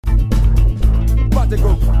to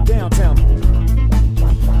go downtown.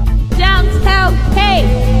 Downtown, hey!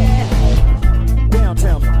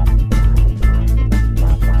 Downtown.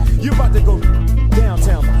 You about to go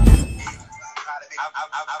downtown.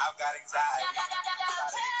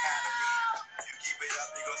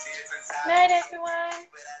 Night, everyone.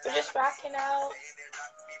 We're just rocking out,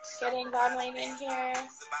 getting Von Wayne in here.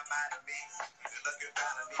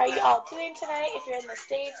 How are you all doing tonight? If you're in the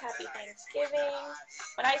States, happy Thanksgiving.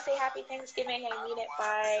 When I say happy Thanksgiving, I mean it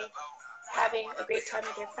by having a great time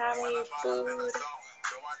with your family, food,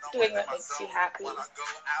 doing what makes you happy.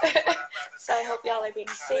 So I hope y'all are being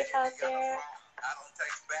safe out there. I don't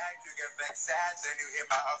text back, you get vexed sad, then you hit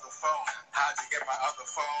my other phone. How'd you get my other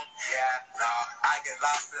phone? Yeah, nah, I get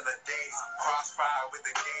lost in the days. Crossfire with the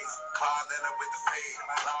gaze, calling up with the fade.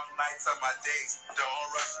 Long nights on my days. Don't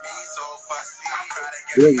rush me so fussy. Try to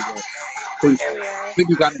get There me you out go. of I think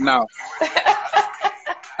you got it now.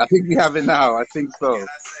 I think we have it now. I think so.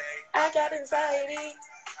 I got anxiety.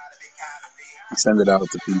 Send it out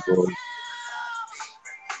to people.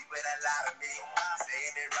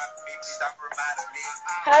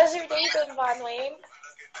 How's your day been, Von Wayne?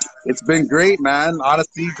 It's been great, man.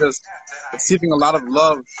 Honestly, just receiving a lot of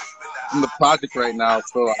love from the project right now.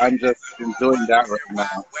 So I'm just enjoying that right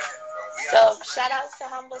now. So shout outs to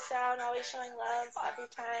Humble Sound, always showing love every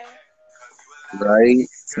time. Right?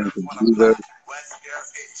 Thank you, Jesus.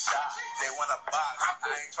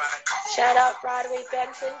 Shout out Broadway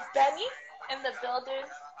Benson. Benny in the building.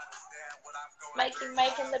 Mikey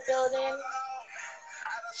Mike in the building.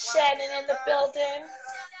 Shannon in the building.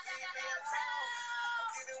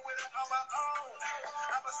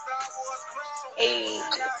 Hey,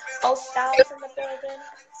 Bo Styles in the building.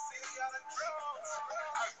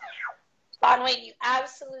 Von Wayne, you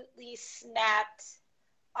absolutely snapped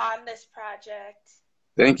on this project.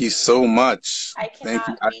 Thank you so much. I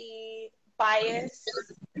cannot be biased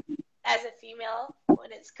as a female.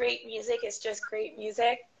 When it's great music, it's just great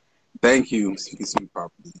music. Thank you. You can speak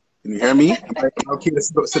properly. Can you hear me? Okay,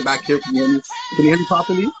 let's sit back here. Can you hear me? Can you hear me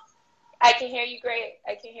properly? I can hear you great.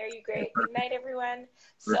 I can hear you great. Good night, everyone.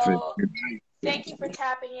 So, thank you for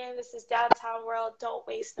tapping in. This is Downtown World. Don't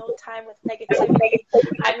waste no time with negativity.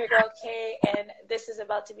 I'm your girl, Kay, and this is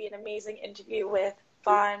about to be an amazing interview with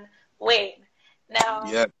Von Wayne. Now,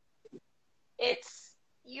 yeah.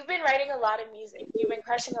 You've been writing a lot of music. You've been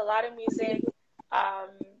crushing a lot of music,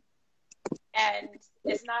 and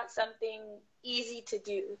it's not something easy to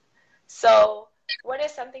do. So, what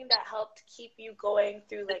is something that helped keep you going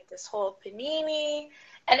through like this whole Panini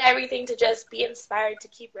and everything to just be inspired to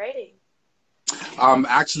keep writing?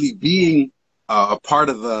 Actually being a part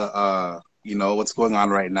of the, what's going on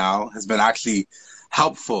right now has been actually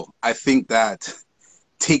helpful. I think that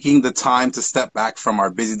taking the time to step back from our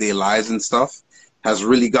busy day lives and stuff has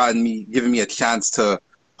really given me a chance to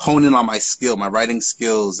hone in on my writing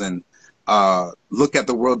skills, and look at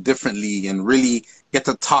the world differently and really get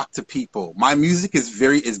to talk to people. My music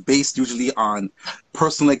is based usually on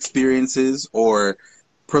personal experiences or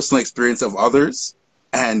personal experience of others.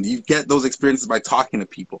 And you get those experiences by talking to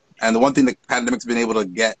people. And the one thing the pandemic's been able to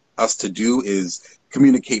get us to do is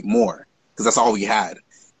communicate more, because that's all we had.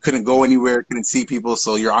 Couldn't go anywhere, couldn't see people,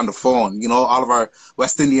 so you're on the phone. All of our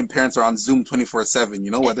West Indian parents are on Zoom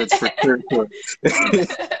 24/7, whether it's for church or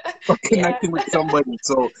connecting with somebody.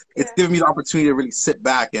 So it's given me the opportunity to really sit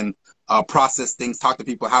back and process things, talk to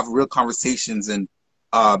people, have real conversations, and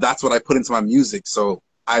that's what I put into my music. So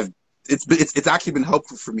it's actually been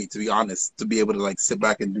helpful for me, to be honest, to be able to like sit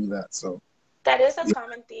back and do that. So that is a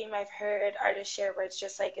common theme I've heard artists share, where it's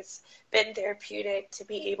just like it's been therapeutic to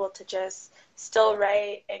be able to just still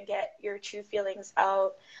write and get your true feelings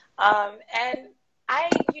out. And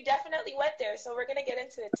you definitely went there, so we're gonna get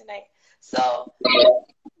into it tonight. So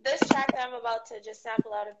this track that I'm about to just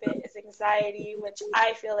sample out a bit is Anxiety, which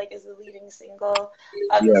I feel like is the leading single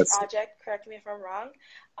of this project. Correct me if I'm wrong.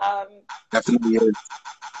 Definitely is.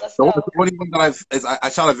 Let's go. The only one that I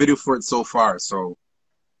shot a video for it so far, so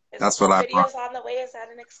that's what I brought. Video's on the way. Is that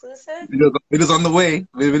an exclusive? Video's on the way.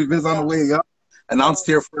 Video's on the way, yeah. Announced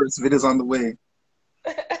here first. Video's on the way.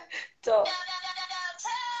 Dope.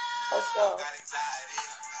 Let's go.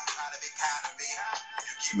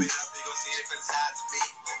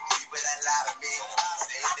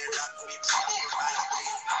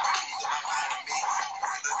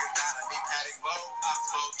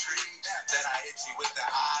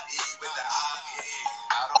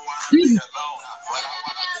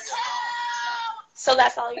 So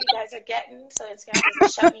that's all you guys are getting. So Instagram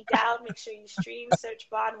doesn't shut me down. Make sure you stream, search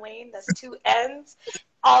Von Wayne. That's 2 N's.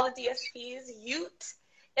 All the DSPs, Ute.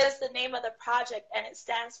 is the name of the project, and it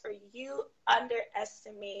stands for You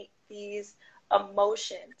Underestimate These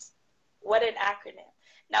Emotions. What an acronym.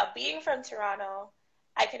 Now, being from Toronto,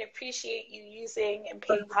 I can appreciate you using and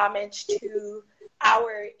paying homage to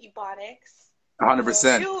our Ebonics.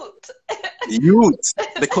 100%. Youth. Youth.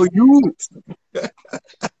 They call youth. But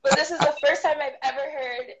this is the first time I've ever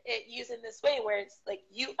heard it used in this way, where it's like,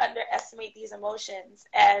 you underestimate these emotions.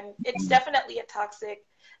 And it's definitely a toxic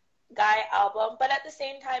guy album, but at the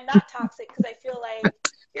same time, not toxic, because I feel like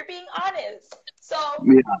you're being honest. So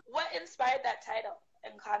what inspired that title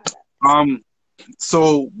and concept?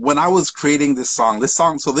 So when I was creating this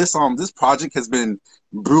project has been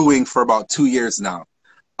brewing for about 2 years now.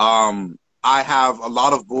 I have a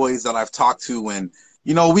lot of boys that I've talked to, and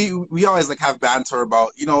you know, we always like have banter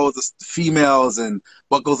about, you know, the females and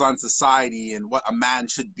what goes on in society and what a man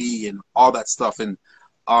should be and all that stuff. And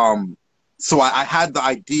so I had the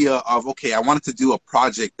idea of, okay, I wanted to do a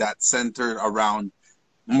project that centered around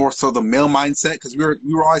more so the male mindset, because we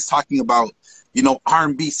were always talking about, you know,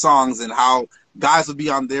 R&B songs and how guys would be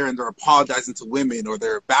on there and they're apologizing to women, or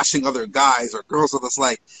they're bashing other guys, or girls are just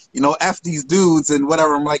like, you know, F these dudes and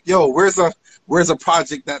whatever. I'm like, yo, where's a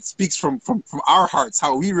project that speaks from our hearts,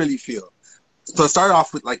 how we really feel? So I started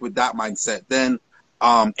off with that mindset. Then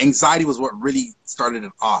anxiety was what really started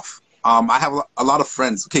it off. I have a lot of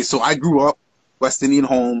friends. Okay, so I grew up West Indian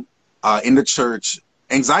home, in the church.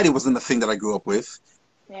 Anxiety wasn't the thing that I grew up with.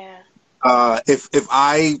 Yeah. If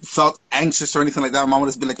I felt anxious or anything like that, my mom would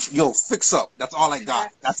just be like, yo, fix up. That's all I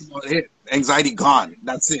got. That's about it. Anxiety gone.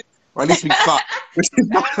 That's it. Or at least we thought,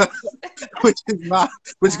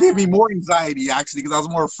 which gave me more anxiety, actually, because I was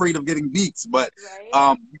more afraid of getting beats. But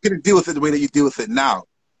you couldn't deal with it the way that you deal with it now.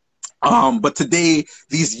 But today,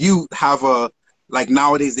 these youth have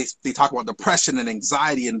nowadays they talk about depression and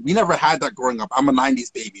anxiety, and we never had that growing up. I'm a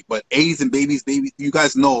 90s baby, but 80s and babies, you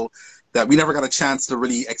guys know that we never got a chance to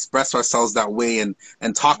really express ourselves that way and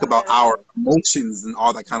talk about our emotions and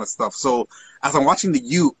all that kind of stuff. So as I'm watching the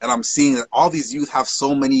youth and I'm seeing that all these youth have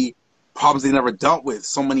so many problems they never dealt with,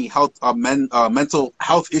 so many mental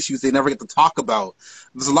health issues they never get to talk about.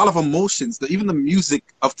 There's a lot of emotions. Even the music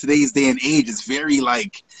of today's day and age is very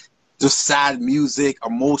just sad music.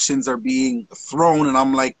 Emotions are being thrown, and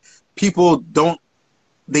I'm like, people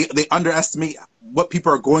they underestimate what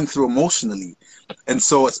people are going through emotionally. And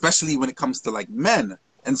so especially when it comes to men.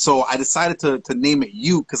 And so I decided to name it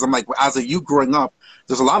You, because I'm like, as a youth growing up,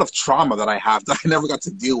 there's a lot of trauma that I have that I never got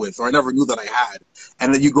to deal with, or I never knew that I had.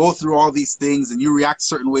 And then you go through all these things and you react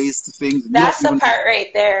certain ways to things. That's the part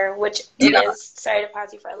right there, which it is, sorry to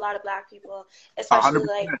pause you, for a lot of Black people, especially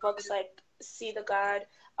 100%. Books like See the God,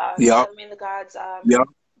 the Gods,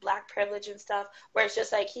 Black Privilege and stuff, where it's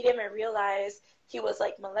just he didn't even realize he was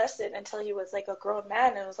molested until he was a grown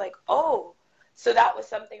man, and was like, oh, so that was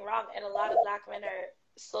something wrong. And a lot of Black men are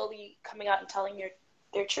slowly coming out and telling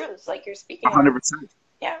their truths, like you're speaking. 100%.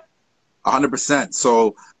 Yeah. 100%.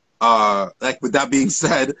 So, with that being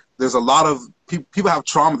said, there's a lot of people have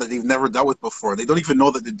trauma that they've never dealt with before. They don't even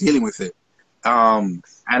know that they're dealing with it. And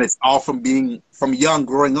it's all from young,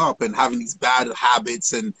 growing up and having these bad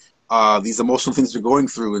habits and these emotional things they're going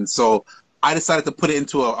through. And so I decided to put it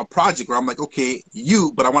into a project where I'm like, okay,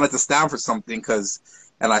 but I wanted to stand for something,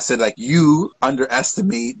 and I said, you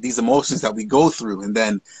underestimate these emotions that we go through. And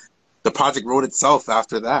then the project wrote itself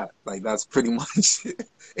after that. That's pretty much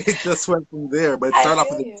it. Just went from there. But it started off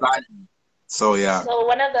with anxiety. So yeah. So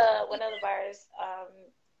one of the bars,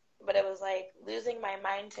 but it was losing my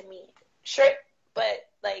mind to me. Short, but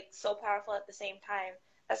so powerful at the same time.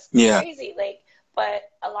 That's crazy.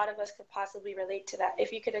 But a lot of us could possibly relate to that.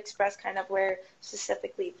 If you could express kind of where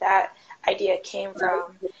specifically that idea came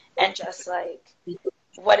from, and just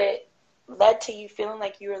what it led to you feeling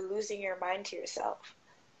like you were losing your mind to yourself.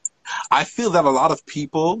 I feel that a lot of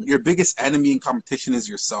people, your biggest enemy in competition is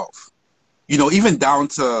yourself. Even down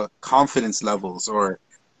to confidence levels, or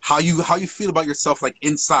how you feel about yourself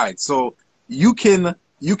inside. So you can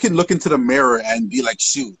look into the mirror and be like,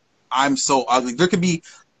 shoot, I'm so ugly. There could be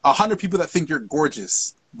 100 people that think you're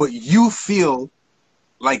gorgeous, but you feel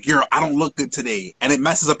like I don't look good today, and it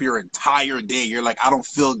messes up your entire day. You're like, I don't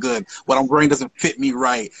feel good. What I'm wearing doesn't fit me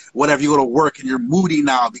right. Whatever, you go to work and you're moody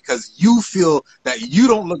now because you feel that you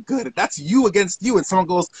don't look good. That's you against you. And someone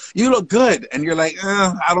goes, you look good. And you're like,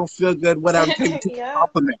 I don't feel good. Whatever. Take a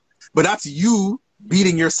compliment. But that's you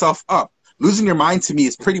beating yourself up. Losing your mind to me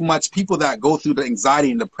is pretty much people that go through the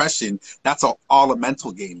anxiety and depression. That's all a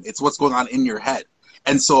mental game. It's what's going on in your head.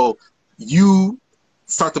 And so you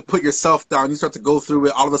start to put yourself down, you start to go through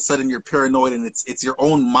it, all of a sudden you're paranoid, and it's your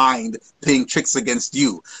own mind playing tricks against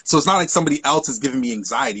you. So it's not like somebody else is giving me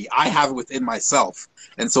anxiety. I have it within myself.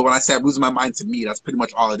 And so when I say I'm losing my mind to me, that's pretty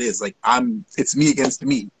much all it is. Like it's me against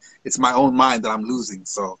me. It's my own mind that I'm losing.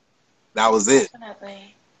 So that was it.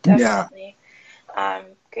 Definitely. Yeah. Definitely.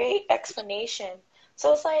 Great explanation.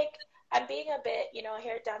 So it's like, I'm being a bit, you know,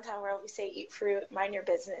 here at Downtown World, we say eat fruit, mind your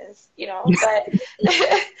business, you know, but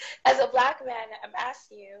as a Black man, I'm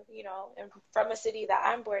asking you, you know, and from a city that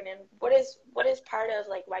I'm born in, what is part of,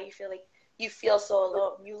 like, why you feel like you feel so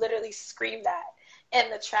alone? You literally scream that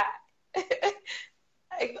in the track.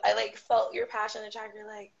 I like felt your passion in the track.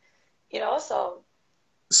 You're like, you know,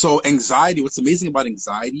 So anxiety, what's amazing about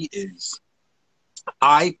anxiety is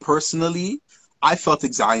I personally, I felt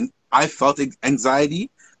anxiety,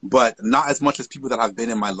 but not as much as people that have been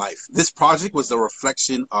in my life. This project was a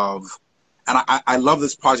reflection of, and I love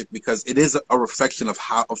this project because it is a reflection of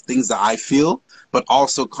things that I feel, but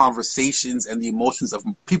also conversations and the emotions of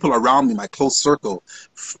people around me, my close circle,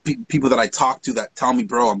 people that I talk to that tell me,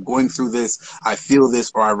 bro, I'm going through this, I feel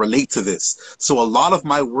this, or I relate to this. So a lot of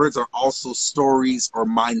my words are also stories or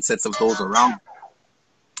mindsets of those around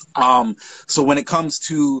me. So when it comes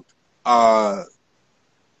to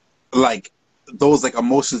like those like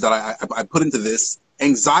emotions that I put into this,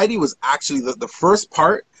 anxiety was actually the first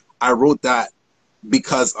part. I wrote that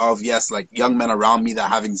because of, yes, like young men around me that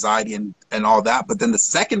have anxiety and all that. But then the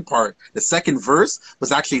second part, the second verse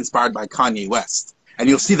was actually inspired by Kanye West. And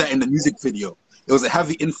you'll see that in the music video. It was a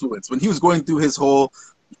heavy influence. When he was going through his whole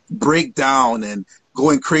breakdown and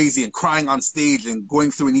going crazy and crying on stage and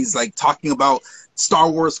going through, and he's like talking about Star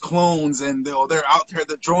Wars clones and they're out there,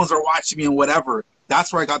 the drones are watching me and whatever.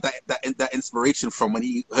 That's where I got that inspiration from, when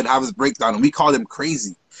he would have his breakdown, and we called him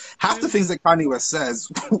crazy. Half the things that Kanye West says,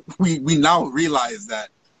 we now realize that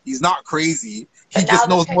he's not crazy. He just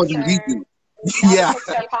knows more than we do. Yeah,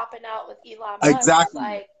 the popping out with Elon Musk, exactly,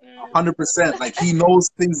 like 100%. Like he knows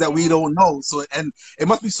things that we don't know. So, and it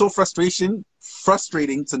must be so frustrating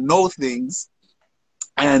to know things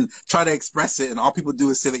and try to express it, and all people do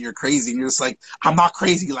is say that you're crazy, and you're just like, I'm not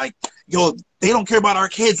crazy. Like, yo, they don't care about our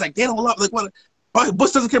kids. Like, they don't love, like, what?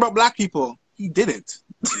 Bush doesn't care about Black people. He didn't.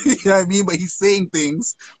 You know what I mean? But he's saying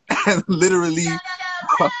things and literally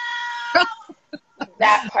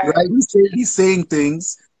that part. Right? He's saying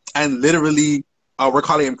things and literally we're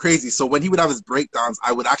calling him crazy. So when he would have his breakdowns,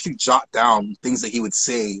 I would actually jot down things that he would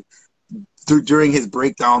say during his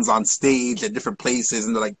breakdowns on stage at different places,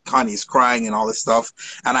 and like Kanye's crying and all this stuff.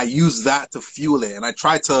 And I use that to fuel it. And I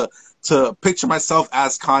try to picture myself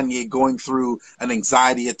as Kanye going through an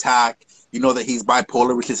anxiety attack. You know that he's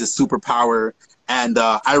bipolar, which is his superpower. And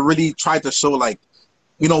I really tried to show, like,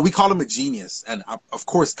 you know, we call him a genius. And of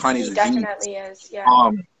course, Kanye's a genius. He definitely is,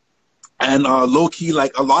 yeah. And low-key,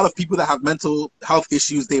 like, a lot of people that have mental health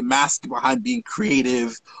issues, they mask behind being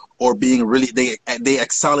creative or being really, they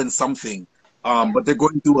excel in something. But they're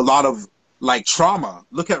going through a lot of, like, trauma.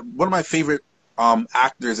 Look at one of my favorite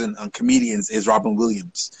actors and comedians is Robin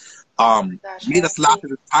Williams. Made us laugh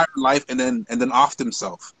his entire life and then offed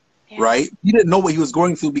himself. Yeah. Right? He didn't know what he was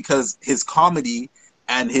going through because his comedy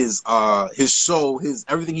and his show,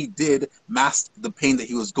 everything he did masked the pain that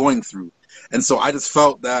he was going through. And so I just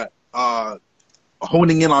felt that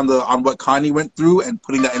honing in on what Kanye went through and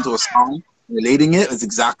putting that into a song, relating it, is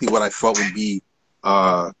exactly what I felt would be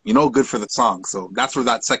you know, good for the song. So that's where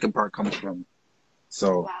that second part comes from.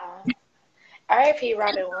 So wow. R.I.P.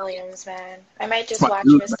 Robin Williams, man. I might just watch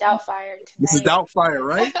Miss Doubtfire tonight. Mrs. Doubtfire,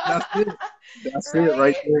 right? That's it. That's right? It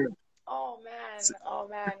right there. Oh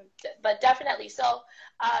man. But definitely. So,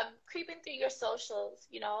 creeping through your socials,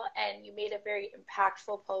 you know, and you made a very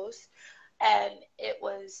impactful post, and it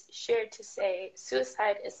was shared to say,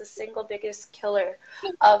 suicide is the single biggest killer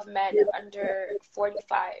of men under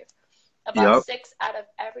 45. About 6 out of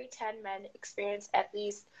every 10 men experience at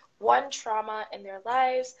least one trauma in their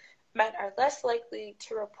lives. Men are less likely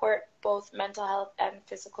to report both mental health and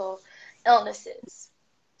physical illnesses.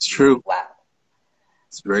 It's true. Wow.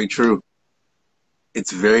 It's very true.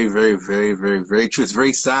 It's very, very, very, very, very true. It's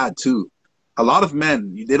very sad, too. A lot of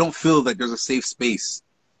men, they don't feel that there's a safe space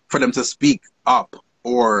for them to speak up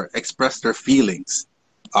or express their feelings.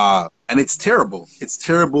 And it's terrible. It's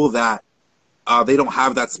terrible that they don't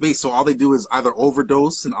have that space. So all they do is either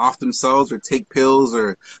overdose and off themselves or take pills,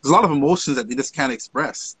 or there's a lot of emotions that they just can't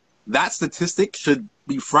express. That statistic should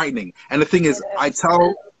be frightening. And the thing is, I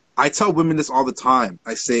tell women this all the time.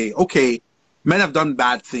 I say, okay, men have done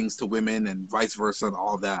bad things to women and vice versa and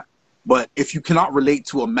all that. But if you cannot relate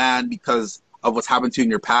to a man because of what's happened to you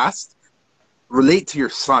in your past, relate to your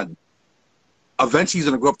son. Eventually he's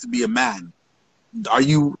going to grow up to be a man. are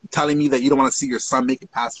you telling me that you don't want to see your son make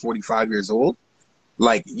it past 45 years old?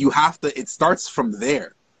 Like, you have to, it starts from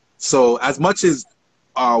there. So as much as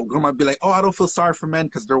girl might be like, oh, I don't feel sorry for men,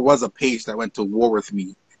 because there was a page that went to war with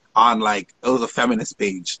me on, like, it was a feminist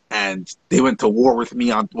page, and they went to war with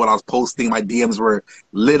me on what I was posting. My DMs were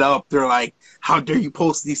lit up. They're like, how dare you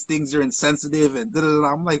post these things? You're insensitive, and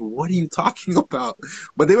da-da-da. I'm like, what are you talking about?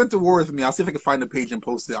 But they went to war with me. I'll see if I can find the page and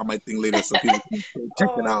post it on my thing later so people can check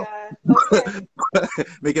Oh it my out. God. Okay.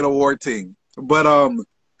 Make it a war thing. But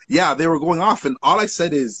yeah, they were going off, and all I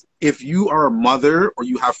said is, if you are a mother or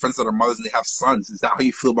you have friends that are mothers and they have sons, is that how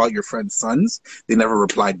you feel about your friend's sons? They never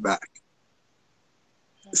replied back.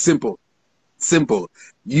 Simple. Simple.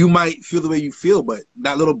 You might feel the way you feel, but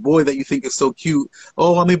that little boy that you think is so cute,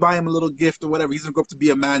 oh, let me buy him a little gift or whatever, he's gonna grow up to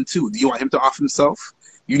be a man too. Do you want him to off himself?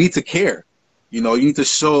 You need to care. You know, you need to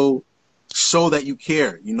show that you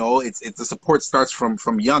care. You know, it's the support starts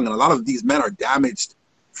from young, and a lot of these men are damaged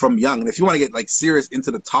from young. And if you want to get like serious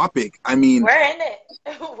into the topic, I mean, We're in it.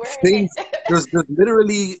 We're in things it. there's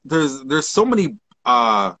literally there's so many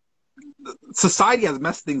society has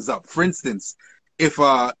messed things up. For instance, if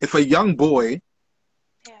a young boy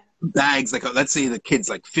Yeah. bags, like, let's say the kid's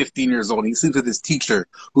like 15 years old, and he sleeps with his teacher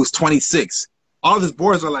who's 26, all of his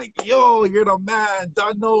boys are like, yo, you're the man,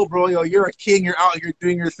 don't know, bro, yo, you're a king, you're out here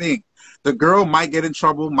doing your thing. The girl might get in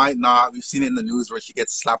trouble, might not. We've seen it in the news where she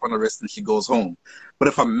gets slapped on the wrist and she goes home. But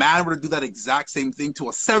if a man were to do that exact same thing to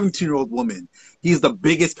a 17-year-old woman, he's the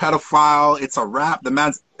biggest pedophile. It's a wrap. The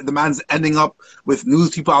man's ending up with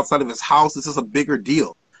news people outside of his house. This is a bigger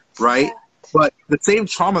deal, right? Yeah. But the same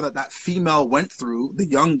trauma that female went through, the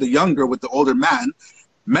younger with the older man,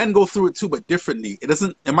 men go through it too, but differently.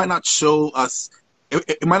 It might not show us.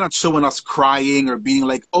 It might not show in us crying or being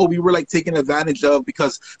like, oh, we were like taken advantage of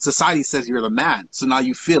because society says you're the man, so now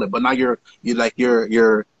you feel it. But now you're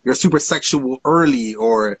super sexual early,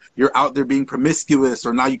 or you're out there being promiscuous,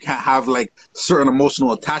 or now you can't have like certain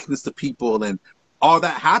emotional attachments to people, and all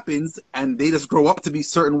that happens, and they just grow up to be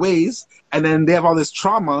certain ways, and then they have all this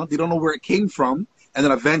trauma. They don't know where it came from, and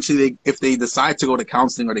then eventually, if they decide to go to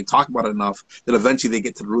counseling or they talk about it enough, then eventually they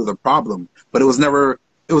get to the root of the problem. But it was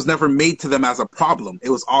never made to them as a problem.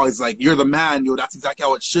 It was always like, you're the man, yo, that's exactly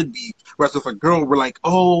how it should be. Whereas with a girl, we're like,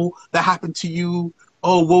 oh, that happened to you.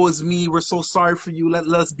 Oh, woe is me. We're so sorry for you. Let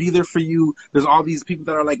us be there for you. There's all these people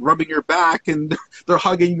that are like rubbing your back and they're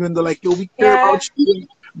hugging you and they're like, yo, we care about you.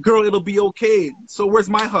 Girl, it'll be okay. So where's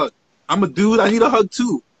my hug? I'm a dude. I need a hug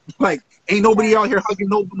too. Like, ain't nobody out here hugging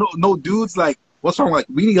no dudes. Like, what's wrong? Like,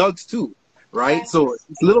 we need hugs too, right? Yeah. So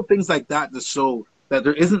it's little things like that to show that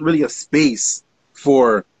there isn't really a space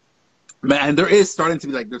for men. And there is starting to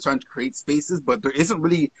be like, they're trying to create spaces, but there isn't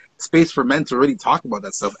really space for men to really talk about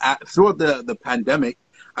that stuff. Throughout the pandemic,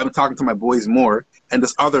 I've been talking to my boys more, and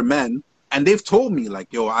there's other men, and they've told me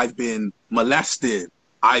like, yo, I've been molested,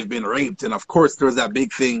 I've been raped. And of course there was that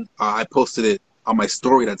big thing, I posted it on my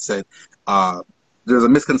story that said, there's a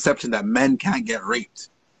misconception that men can't get raped,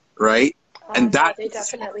 right? And that they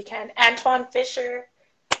definitely can. Antoine Fisher,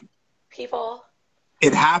 people.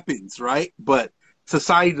 It happens, right? But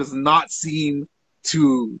society does not seem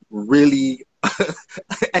to really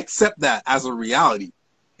accept that as a reality.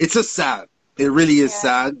 It's just sad. It really is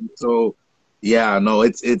sad. So yeah, no,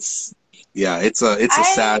 it's a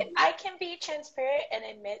sad. I can be transparent and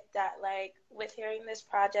admit that, like, with hearing this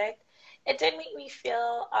project, it did make me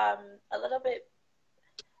feel a little bit,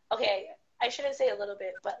 okay, I shouldn't say a little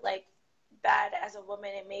bit, but like bad as a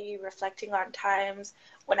woman, and maybe reflecting on times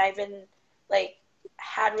when I've been like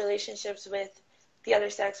had relationships with the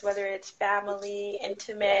other sex, whether it's family,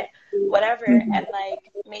 intimate, whatever, and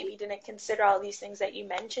like maybe didn't consider all these things that you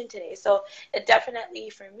mentioned today. So it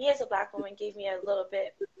definitely, for me as a Black woman, gave me a little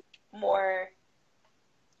bit more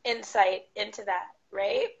insight into that,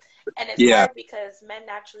 right? And it's hard because men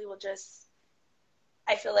naturally will just,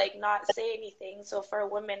 I feel like, not say anything. So for a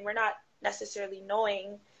woman, we're not necessarily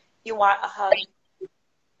knowing you want a hug,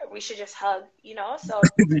 we should just hug, you know? So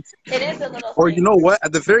it is a little Or thing. you know what?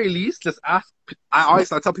 At the very least, just ask. I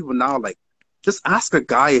tell people now, like, just ask a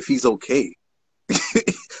guy if he's okay.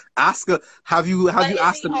 Have you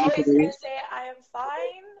asked him always today? gonna say I am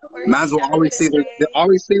fine? Or Mans will always say they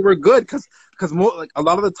always say we're good because like a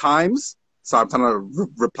lot of the times. So I'm trying to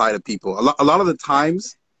reply to people. A lot of the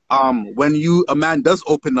times, when a man does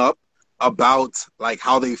open up about like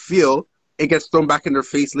how they feel, it gets thrown back in their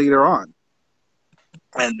face later on.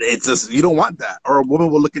 And it's just, you don't want that. Or a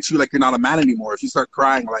woman will look at you like you're not a man anymore. If you start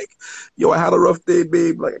crying like, yo, I had a rough day,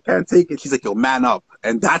 babe, like I can't take it. She's like, yo, man up.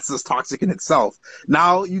 And that's just toxic in itself.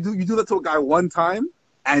 Now you do that to a guy one time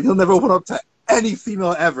and he'll never open up to any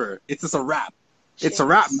female ever. It's just a wrap. it's a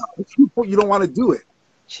wrap Jeez. now. You don't want to do it,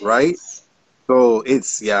 right? Jeez. So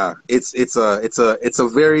it's a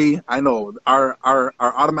very, I know our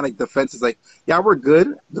automatic defense is like, yeah, we're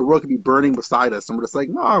good. The world could be burning beside us, and we're just like,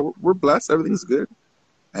 no, we're blessed. Everything's good,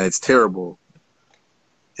 and it's terrible.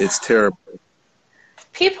 It's terrible.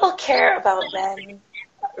 People care about men,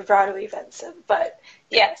 Broadway Benson, but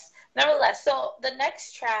yes, nevertheless. So the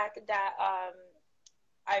next track that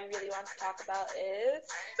I really want to talk about is.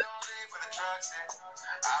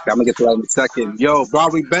 I'm gonna get to that in a second. Yo,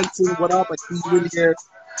 Broadway Benson, what up? I see you in here.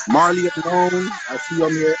 Marley Alone, I see you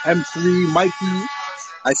on here. M3, Mikey,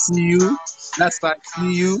 I see you. Ness, I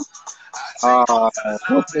see you.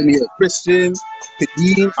 What's in here? Christian,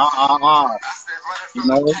 Kadeem, You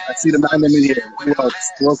know, I see the man in here. Who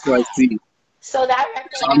else? Who else do I see? So that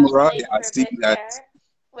record Shamara, played yeah, I for see Big that. Bear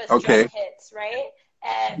was Okay. Drum Hits, right?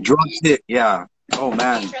 And Drug hit, yeah. Oh the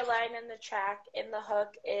man. feature line in the track, in the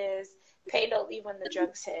hook, is "Pain don't leave when the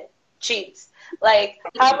drugs hit." Jeez. Like,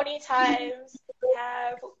 how many times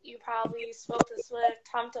have you probably smoked a spliff,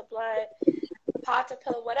 pumped a blunt, popped a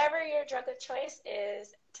pill, whatever your drug of choice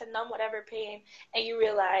is to numb whatever pain, and you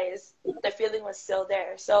realize the feeling was still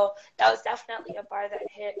there. So that was definitely a bar that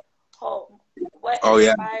hit home. What Oh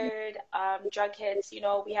yeah. inspired drug hits? You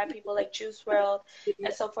know, we have people like Juice WRLD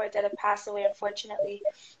and so forth that have passed away, unfortunately,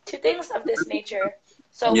 to things of this nature.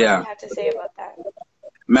 So what do Yeah. you have to say about that?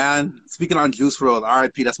 Man, speaking on Juice WRLD,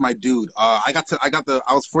 RIP, that's my dude. I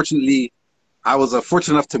was fortunate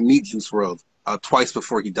enough to meet Juice WRLD twice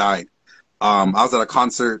before he died. I was at a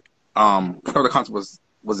concert. I forgot what the concert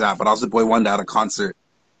was at, but I was with Boy Wonder at a concert,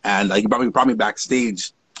 and he brought me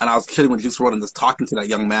backstage, and I was chilling with Juice WRLD and just talking to that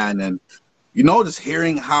young man, and you know, just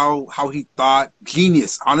hearing how he thought.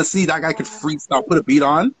 Genius. Honestly, that guy could freestyle. Put a beat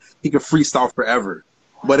on, he could freestyle forever.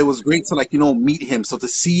 But it was great to meet him. So to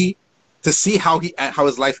see how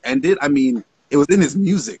his life ended. I mean, it was in his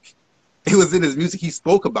music. It was in his music. He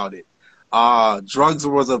spoke about it. Drugs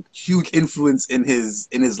was a huge influence in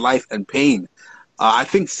his life and pain. I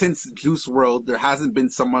think since Juice WRLD, there hasn't been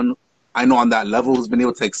someone I know on that level who's been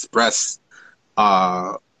able to express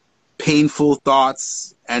painful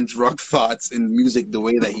thoughts and drug thoughts in music the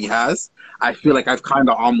way that he has. I feel like I've kind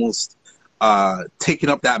of almost taken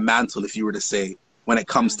up that mantle, if you were to say, when it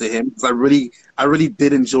comes to him. Because I really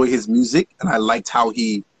did enjoy his music, and I liked how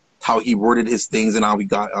he worded his things and how he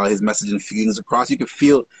got his message and feelings across. You could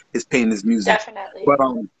feel his pain in his music. Definitely. But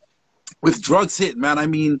with Drugs Hit, man, I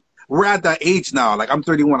mean, we're at that age now. Like, I'm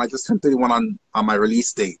 31. I just turned 31 on my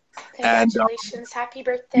release date. Congratulations. Happy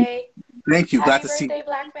birthday. Thank you. Happy Glad to birthday, see.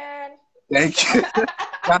 Black man. Thank you.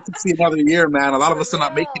 Glad to see another year, man. A lot of us are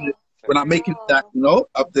not making it. We're not making it that,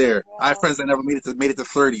 up there. I have friends that never made it to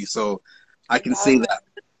 30, so I can say that.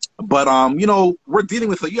 But we're dealing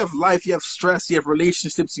with it. You have life, you have stress, you have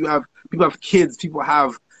relationships, people have kids, people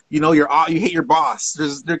have, you hate your boss.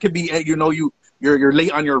 There could be, you're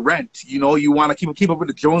late on your rent. You want to keep up with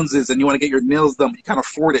the Joneses, and you want to get your nails done. But you can't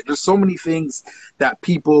afford it. There's so many things that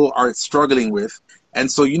people are struggling with, and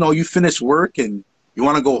so you finish work and you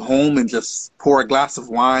want to go home and just pour a glass of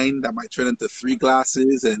wine that might turn into 3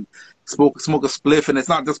 glasses and smoke a spliff. And it's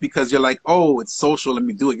not just because you're like, oh, it's social, let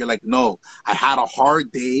me do it. You're like, no, I had a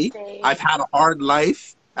hard day. I've had a hard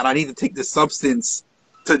life, and I need to take this substance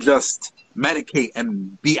to just medicate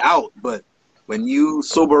and be out. But when you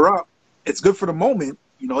sober up, it's good for the moment.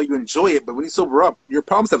 You enjoy it. But when you sober up, your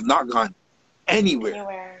problems have not gone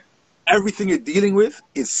anywhere. Everything you're dealing with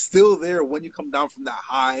is still there when you come down from that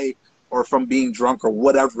high or from being drunk or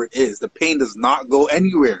whatever it is. The pain does not go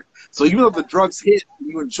anywhere. So even though the drugs hit,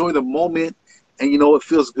 you enjoy the moment and it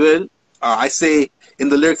feels good. I say in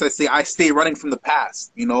the lyrics, I stay running from the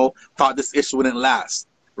past, thought this issue wouldn't last,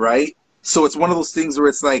 right? So it's one of those things where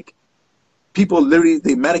it's like people literally,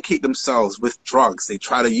 they medicate themselves with drugs. They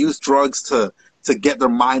try to use drugs to get their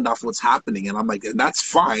mind off what's happening. And I'm like, and that's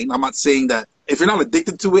fine. I'm not saying that if you're not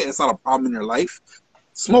addicted to it, it's not a problem in your life.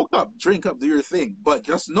 Smoke up, drink up, do your thing. But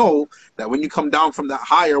just know that when you come down from that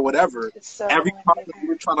high or whatever, every problem that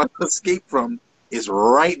you're trying to escape from is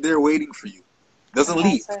right there waiting for you. Doesn't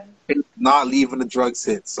leave. It's not leave when the drugs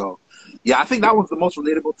hit. So, yeah, I think that one's the most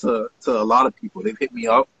relatable to a lot of people. They've hit me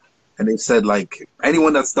up and they've said, like,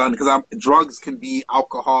 anyone that's done, because drugs can be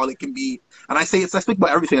alcohol, it can be, and I speak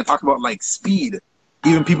about everything. I talk about, like, speed.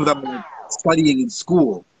 Even people that are studying in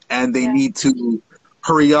school and they need to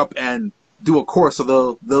hurry up and do a course,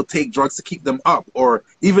 so they'll take drugs to keep them up, or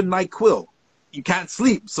even NyQuil. You can't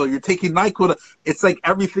sleep, so you're taking NyQuil. It's like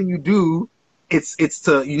everything you do, you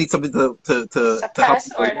need something to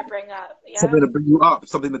suppress help or to bring up, something to bring you up,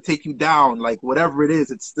 something to take you down. Like whatever it is,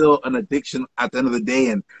 it's still an addiction at the end of the day,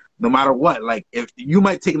 and no matter what. Like, if you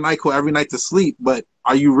might take NyQuil every night to sleep, but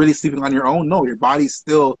are you really sleeping on your own? No, your body's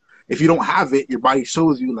still, if you don't have it, your body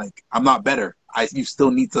shows you, like, I'm not better. You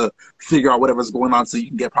still need to figure out whatever's going on so you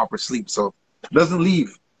can get proper sleep. So it doesn't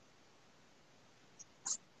leave.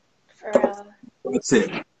 For real. That's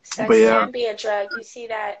it. Sex But yeah, can be a drug. You see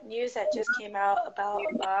that news that just came out about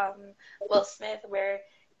Will Smith, where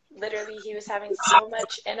literally he was having so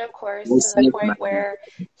much intercourse Will to the Smith, point man. where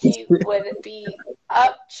he would be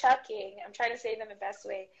up chucking. I'm trying to say it in the best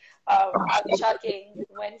way. Up chucking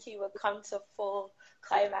when he would come to full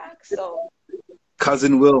climax. So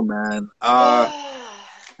Cousin Will, man.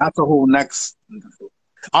 That's a whole next.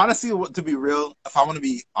 Honestly, to be real, if I want to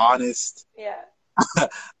be honest, yeah.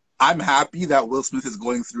 I'm happy that Will Smith is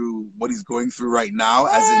going through what he's going through right now.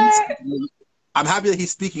 I'm happy that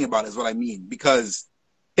he's speaking about it, is what I mean, because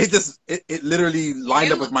it literally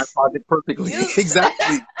lined up with my project perfectly.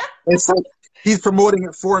 Exactly. It's like he's promoting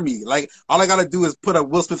it for me. Like, all I gotta do is put a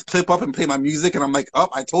Will Smith clip up and play my music, and I'm like, oh,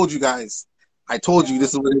 I told you guys. I told you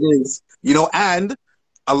this is what it is. You know, and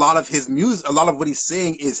a lot of his music, a lot of what he's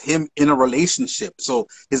saying is him in a relationship. So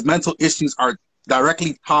his mental issues are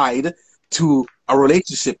directly tied to a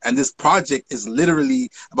relationship, and this project is literally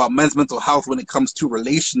about men's mental health when it comes to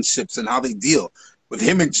relationships and how they deal with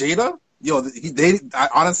him and Jada. Yo,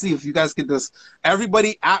 honestly, if you guys get this,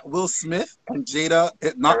 everybody at Will Smith and Jada,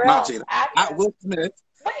 not Jada, at Will Smith,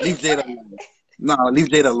 leave Jada alone. No, leave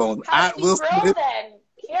Jada alone. How's At Will grow Smith. then?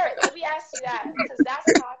 Here, let me ask you that, because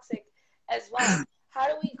that's toxic as well. How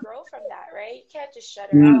do we grow from that, right? You can't just shut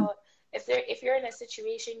her out. If you're in a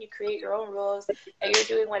situation, you create your own rules, and you're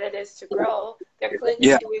doing what it is to grow. They're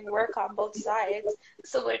clearly doing work on both sides,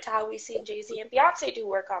 similar to how we've seen Jay-Z and Beyonce do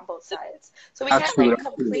work on both sides. So we can't like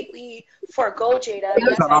completely forego Jada.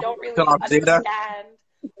 Yes, I don't really understand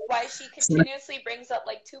why she continuously brings up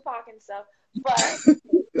like Tupac and stuff,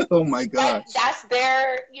 but oh my god, that's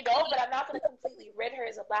their, you know. But I'm not going to completely rid her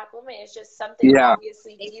as a black woman. It's just something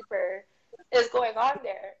obviously deeper is going on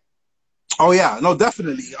there. Oh yeah, no,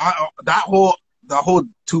 definitely. The whole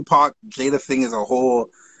Tupac Jada thing is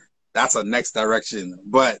that's a next direction.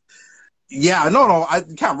 But yeah, no, I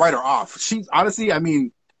can't write her off. She's honestly, I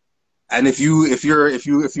mean, and if you're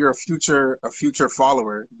a future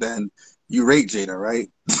follower, then you rate Jada, right?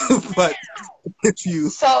 But if you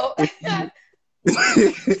so let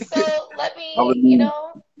me, you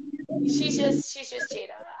know, she's just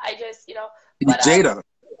Jada. I just, you know, but Jada,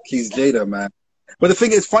 she's Jada, man. But the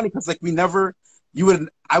thing is funny because like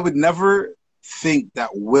I would never think that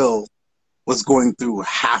Will was going through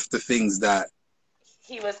half the things that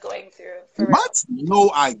he was going through. What?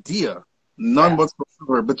 No idea. None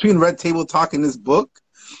whatsoever. Between Red Table Talk and this book,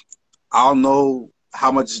 I'll know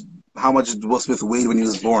how much Will Smith weighed when he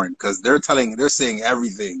was born, because they're saying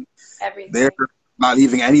everything. They're not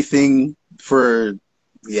leaving anything for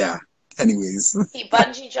anyways. He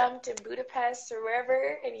bungee jumped in Budapest or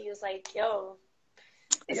wherever, and he was like, yo.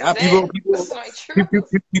 Yeah, people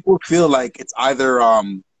feel like it's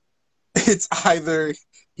either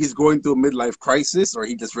he's going through a midlife crisis, or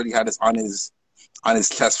he just really had this on his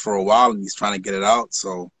chest for a while and he's trying to get it out.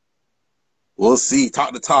 So we'll see.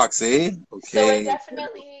 Talk the talks, eh? Okay. So we're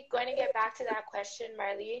definitely going to get back to that question,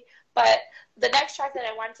 Marley. But the next track that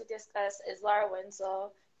I want to discuss is Laura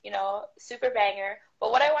Winslow. You know, super banger.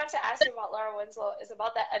 But what I want to ask you about Laura Winslow is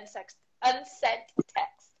about that unsent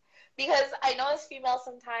text. Because I know as females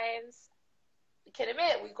sometimes, we can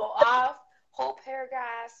admit, we go off whole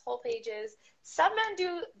paragraphs, whole pages. Some men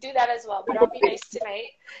do that as well, but I'll be nice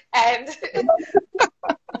tonight. And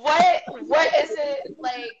what is it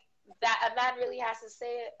like that a man really has to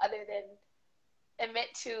say other than admit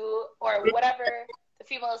to, or whatever the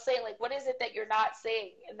female is saying? Like, what is it that you're not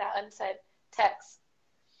saying in that unsent text?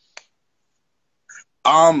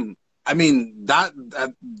 I mean, that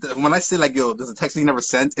when I say like, yo, there's a text you never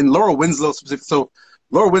sent, in Laura Winslow specific. So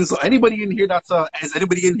Laura Winslow, anybody in here is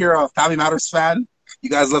anybody in here a Family Matters fan? You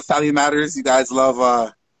guys love Family Matters. You guys love,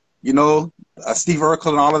 Steve Urkel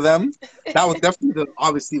and all of them. That was definitely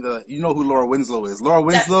you know who Laura Winslow is. Laura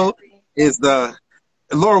Winslow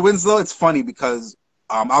Laura Winslow. It's funny because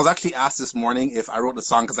I was actually asked this morning if I wrote the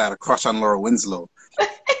song because I had a crush on Laura Winslow.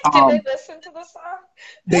 Did they listen to the song?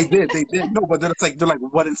 They did. No, but they're like,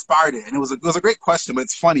 what inspired it? And it was a great question, but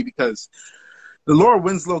it's funny because the Laura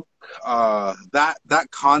Winslow, that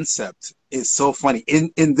concept is so funny.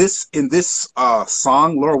 In this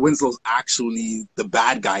song, Laura Winslow's actually the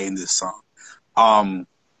bad guy in this song.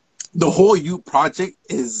 The whole You project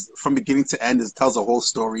is from beginning to end tells a whole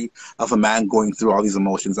story of a man going through all these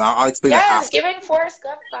emotions. I'll explain. Yeah, it's giving Forrest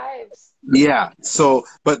Gump vibes. Yeah. So,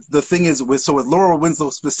 but the thing is with Laura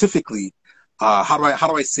Winslow specifically, how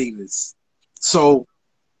do I say this? So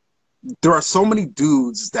there are so many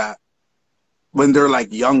dudes that when they're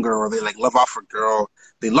like younger or they like love off a girl,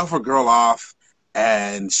 they love her girl off,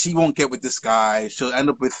 and she won't get with this guy. She'll end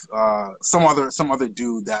up with some other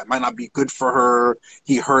dude that might not be good for her.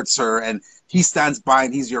 He hurts her, and he stands by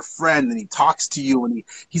and he's your friend, and he talks to you, and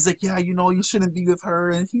he's like, yeah, you know, you shouldn't be with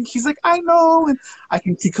her, and he's like, I know, and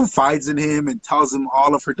he confides in him and tells him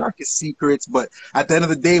all of her darkest secrets. But at the end of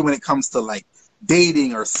the day, when it comes to like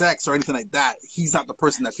dating or sex or anything like that, he's not the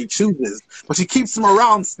person that she chooses, but she keeps him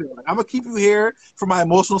around still. Like, I'm gonna keep you here for my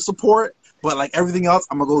emotional support, but like everything else,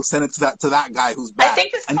 I'm gonna go send it to that guy who's bad. I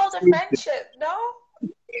think it's called a friendship. No,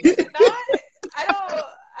 is it not? I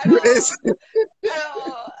don't. There is.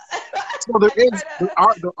 So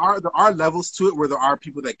there are levels to it where there are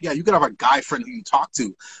people that, yeah, you could have a guy friend who you talk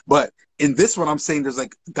to, but in this one, I'm saying there's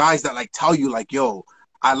like guys that like tell you like, yo,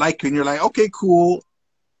 I like you, and you're like, okay, cool.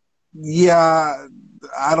 Yeah,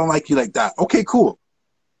 I don't like you like that. Okay, cool.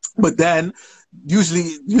 But then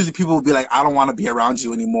usually people will be like, I don't want to be around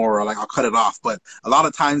you anymore, or like I'll cut it off. But a lot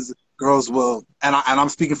of times girls will, and I'm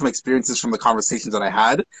speaking from experiences from the conversations that I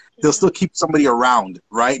had, they'll still keep somebody around,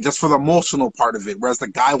 right? Just for the emotional part of it, whereas the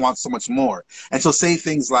guy wants so much more. And she'll say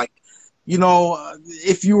things like, you know,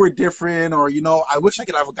 if you were different, or, you know, I wish I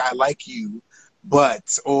could have a guy like you.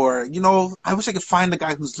 But, or, you know, I wish I could find a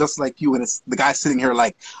guy who's just like you. And it's the guy sitting here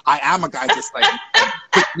like, I am a guy just like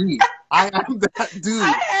me. I am that dude.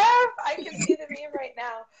 I can see the meme right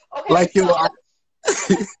now. Okay. Like, you know,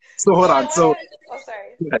 so hold on. So, oh,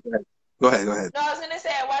 sorry. Go ahead. No, I was going to say,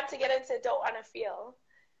 I wanted to get into Don't Wanna Feel.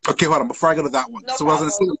 Okay, hold on. Before I go to that one. No so problem. what I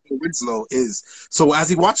was going to say with Laura Winslow is, so as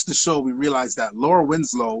he watched the show, we realized that Laura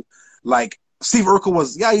Winslow, like, Steve Urkel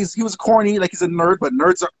was, yeah, he was corny, like he's a nerd, but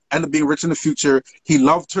nerds end up being rich in the future. He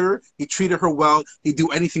loved her. He treated her well. He'd do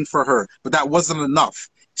anything for her. But that wasn't enough.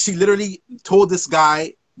 She literally told this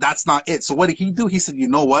guy that's not it. So what did he do? He said, you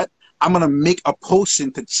know what? I'm going to make a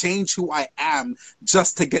potion to change who I am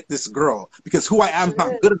just to get this girl, because who I am is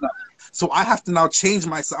not good enough. So I have to now change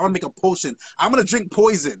myself. I'm gonna make a potion. I'm gonna drink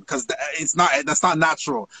poison because that's not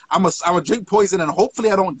natural. I'm gonna drink poison, and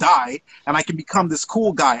hopefully I don't die, and I can become this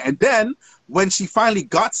cool guy. And then when she finally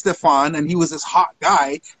got Stefan, and he was this hot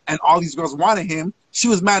guy, and all these girls wanted him, she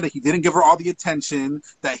was mad that he didn't give her all the attention,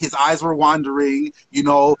 that his eyes were wandering. You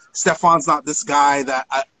know, Stefan's not this guy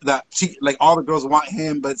that she, like, all the girls want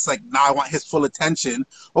him, but it's like, now I want his full attention.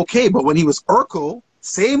 Okay, but when he was Urkel,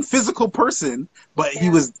 same physical person, but he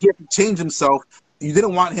was getting to change himself. You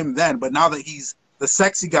didn't want him then, but now that he's the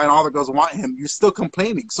sexy guy and all the girls want him, you're still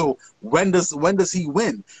complaining. So when does he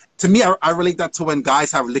win? To me, I relate that to when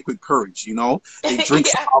guys have liquid courage. You know, they drink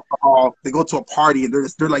some alcohol, they go to a party, and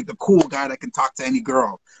they're like the cool guy that can talk to any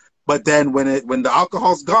girl. But then when the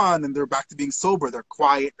alcohol's gone and they're back to being sober, they're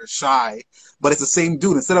quiet, they're shy. But it's the same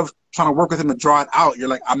dude. Instead of trying to work with him to draw it out, you're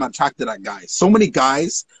like, I'm not attracted to that guy. So many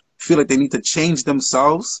guys feel like they need to change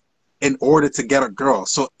themselves in order to get a girl.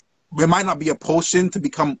 So it might not be a potion to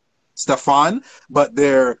become Stefan, but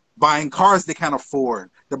they're buying cars they can't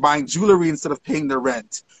afford. They're buying jewelry instead of paying their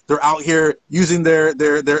rent. They're out here using their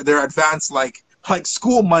advanced like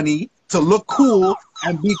school money to look cool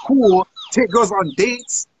and be cool, take girls on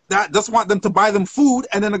dates that just want them to buy them food,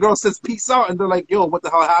 and then the girl says peace out, and they're like, yo, what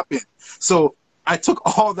the hell happened? So I took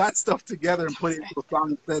all that stuff together and put it into a song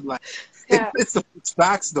and said, like, it's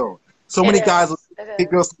facts though. So many guys will take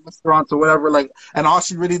girls to restaurants or whatever, like, and all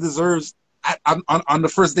she really deserves on the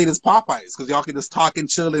first date is Popeyes, because y'all can just talk and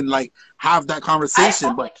chill and like have that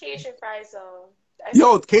conversation. But Cajun fries though.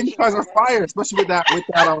 Yo, Cajun fries are fire, especially with that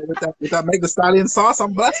Meg Thee Stallion sauce.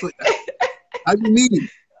 I'm blessed with that. I mean,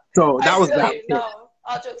 so that was that. No,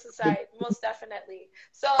 all jokes aside, most definitely.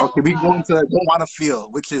 So okay, we go into Don't Wanna Feel,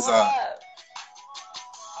 which is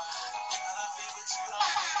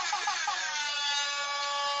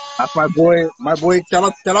that's my boy.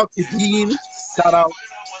 Shout out to Dean. Shout out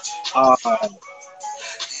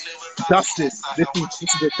Justin. This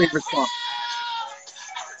is their favorite song.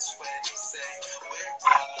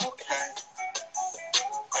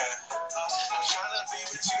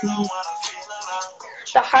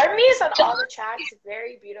 The harmonies on all the tracks are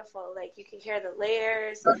very beautiful. Like, you can hear the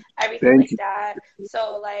layers, everything like that.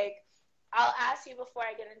 So, like, I'll ask you before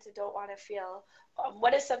I get into Don't Wanna Feel,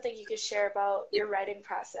 what is something you could share about your writing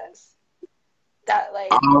process? That,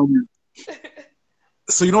 like...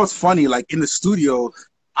 So, you know what's funny? Like, in the studio,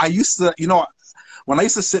 I used to, you know, when I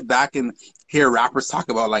used to sit back and hear rappers talk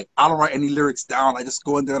about, like, I don't write any lyrics down. I just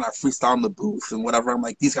go in there and I freestyle in the booth and whatever. I'm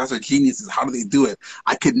like, these guys are geniuses. How do they do it?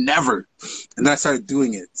 I could never. And then I started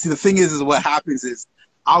doing it. See, the thing is what happens is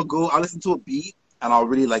I'll listen to a beat and I'll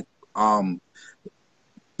really, like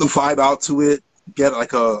the vibe out to it, get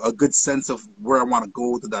like a good sense of where I want to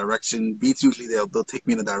go with the direction. Beats usually they'll take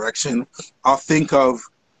me in a direction. I'll think of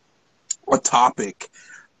a topic.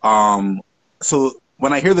 So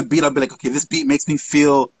when I hear the beat, I'll be like, okay, this beat makes me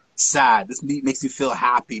feel sad. This beat makes me feel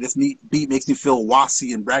happy. This beat makes me feel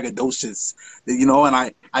wassy and braggadocious. You know, and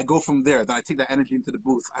I go from there. Then I take that energy into the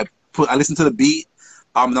booth. I listen to the beat.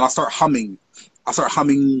 Then I'll start humming. I'll start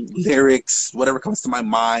humming lyrics, whatever comes to my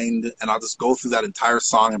mind, and I'll just go through that entire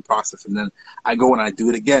song and process. And then I go and I do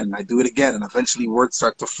it again. I do it again, and eventually words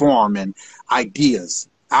start to form and ideas.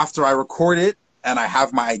 After I record it and I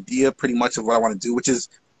have my idea pretty much of what I want to do, which is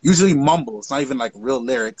usually mumble. It's not even like real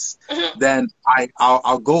lyrics. Then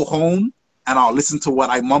I'll go home and I'll listen to what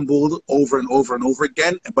I mumbled over and over and over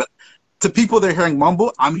again. But to people that are hearing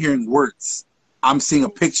mumble, I'm hearing words. I'm seeing a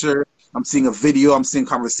picture. I'm seeing a video. I'm seeing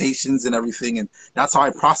conversations and everything. And that's how I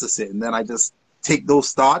process it. And then I just take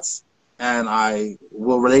those thoughts and I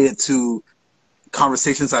will relate it to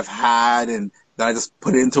conversations I've had, and then I just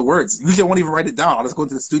put it into words. Usually I won't even write it down. I'll just go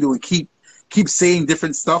into the studio and keep saying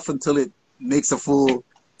different stuff until it makes a full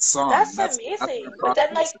song. That's amazing. But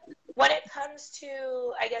then, like, when it comes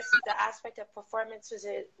to, I guess, the aspect of performance,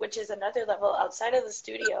 which is another level outside of the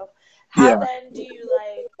studio, how then do you,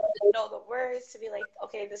 like, know the words to be like,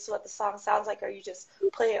 okay, this is what the song sounds like, or you just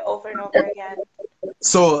play it over and over again?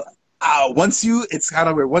 So it's kind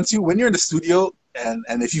of weird. When you're in the studio, and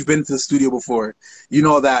if you've been to the studio before, you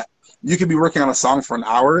know that you could be working on a song for an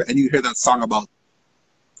hour and you hear that song about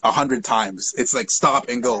 100 times. It's like stop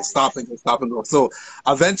and go, stop and go, stop and go. So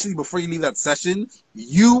eventually, before you leave that session,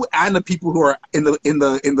 you and the people who are in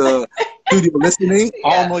the studio listening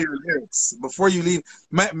all know your lyrics. Before you leave,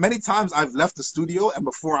 many times I've left the studio, and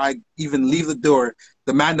before I even leave the door,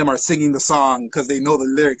 the them are singing the song because they know the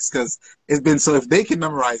lyrics, because it's been so. If they can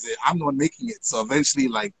memorize it, I'm the one making it. So eventually,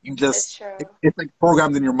 like, you just it's like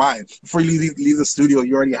programmed in your mind. Before you leave the studio,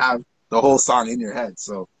 you already have the whole song in your head.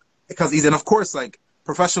 So because and of course, like,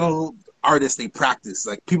 professional artists, they practice.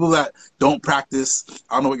 Like, people that don't practice,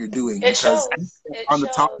 I don't know what you're doing. It shows. On the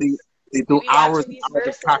top, they do hours and hours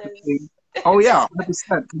of practicing. Oh yeah,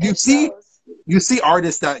 100%. You see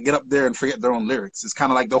artists that get up there and forget their own lyrics. It's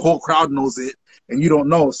kind of like the whole crowd knows it and you don't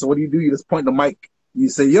know. So what do? You just point the mic. You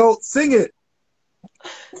say, "Yo, sing it."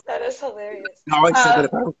 That is hilarious. I always said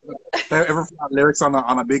that if I ever find lyrics on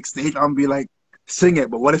a big stage, I'm gonna be like, "Sing it."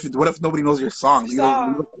 But what if nobody knows your song? You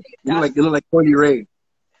look like Coily Ray.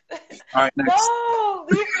 All right, next. No,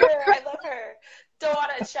 leave her. I love her. Don't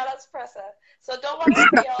want to shout out to Pressa. So don't want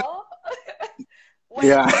to feel. When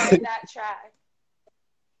you heard that track.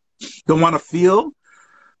 Don't want to feel.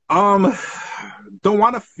 Don't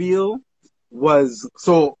want to feel was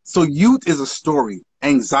so. Youth is a story.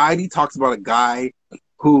 Anxiety talks about a guy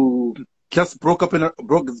who just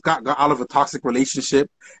got out of a toxic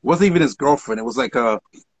relationship. It wasn't even his girlfriend. It was like a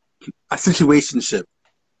situationship,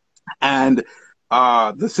 and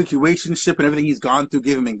the situationship and everything he's gone through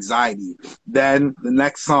gave him anxiety. Then the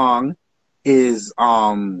next song is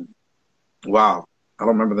wow. I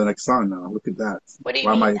don't remember the next song now. Look at that. What do you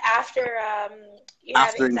mean after you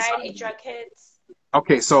have anxiety, drug hits?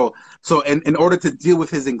 Okay, so in order to deal with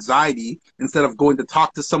his anxiety, instead of going to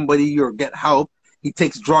talk to somebody or get help, he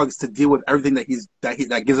takes drugs to deal with everything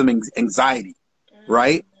that gives him anxiety,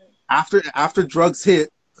 right? After drugs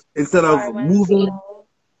hit, instead of moving,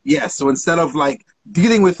 so instead of like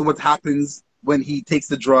dealing with what happens when he takes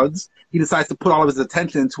the drugs, he decides to put all of his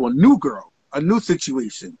attention into a new girl, a new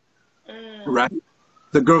situation, right?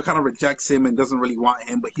 The girl kind of rejects him and doesn't really want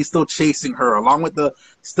him, but he's still chasing her, along with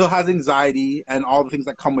still has anxiety and all the things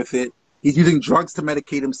that come with it. He's using drugs to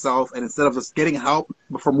medicate himself, and instead of just getting help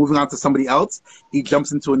before moving on to somebody else, he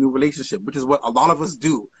jumps into a new relationship, which is what a lot of us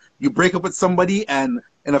do. You break up with somebody, and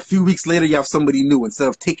a few weeks later, you have somebody new. Instead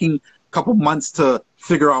of taking a couple months to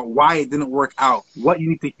figure out why it didn't work out, what you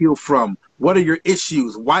need to heal from, what are your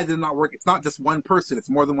issues, why did it not work? It's not just one person, it's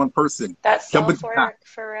more than one person. That's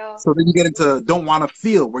for real. So then you get into Don't Want to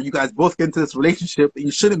Feel, where you guys both get into this relationship that you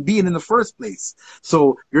shouldn't be in the first place.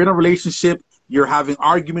 So you're in a relationship, you're having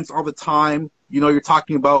arguments all the time. You know, you're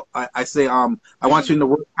talking about, I say, I want you in the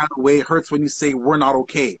worst kind of way. It hurts when you say we're not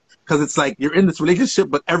okay. Because it's like you're in this relationship,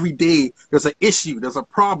 but every day there's an issue, there's a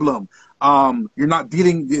problem. You're not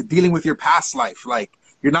dealing with your past life. Like,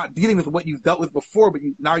 you're not dealing with what you've dealt with before, but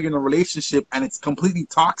now you're in a relationship and it's completely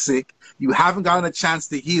toxic. You haven't gotten a chance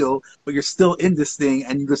to heal, but you're still in this thing,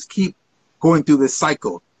 and you just keep going through this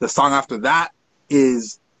cycle. The song after that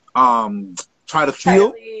is Try to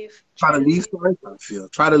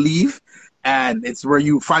Leave. And it's where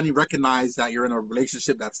you finally recognize that you're in a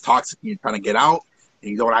relationship that's toxic and you're trying to get out,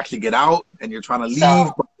 and you don't actually get out, and you're trying to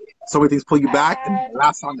leave, but so many things pull you I back, and had the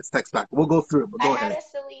last song is text back. We'll go through it, but I go had ahead.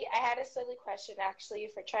 I had a silly question actually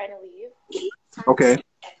for trying to leave. Okay. And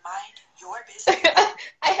mind your business.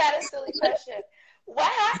 I had a silly question.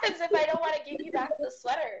 What happens if I don't want to give you back the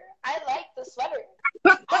sweater? I like the sweater.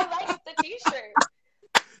 I like the t-shirt.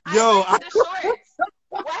 Yo, I like the shorts.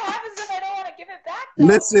 What happens if I don't want to give it back though?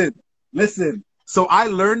 listen. So I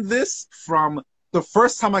learned this from the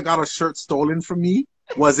first time I got a shirt stolen from me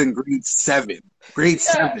was in grade 7. Grade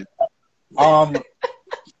 7.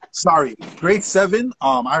 Sorry, grade 7.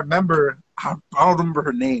 I remember. I don't remember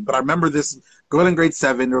her name, but I remember this girl in grade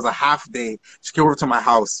 7. There was a half day. She came over to my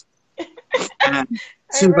house, and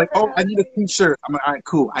she was like, "Oh, I need a t-shirt." I'm like, "All right,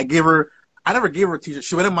 cool." I never gave her a t-shirt.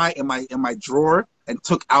 She went in my drawer and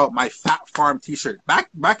took out my Fat Farm t-shirt.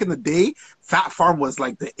 Back in the day, Fat Farm was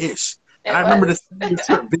like the ish. And I remember this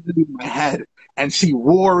shirt vividly in my head, and she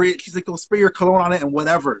wore it. She's like, "Go spray your cologne on it and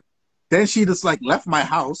whatever." Then she just like left my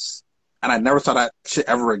house, and I never saw that shit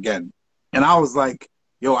ever again. And I was like,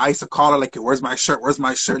 "Yo," I used to call her like, "Where's my shirt? Where's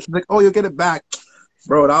my shirt?" She's like, "Oh, you'll get it back."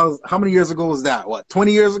 Bro, that was how many years ago was that? What,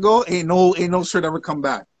 20 years ago? Ain't no shirt ever come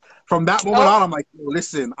back. From that moment on, I'm like, "Yo,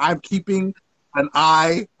 listen, I'm keeping an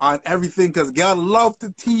eye on everything because girl love to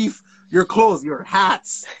thief your clothes, your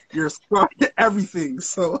hats, your stuff, everything."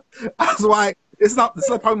 So that's why this is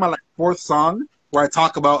probably my like 4th song where I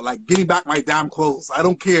talk about like getting back my damn clothes. I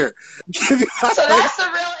don't care. So that's the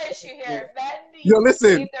real issue here. Men Yo,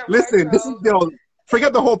 listen. This is wardrobe.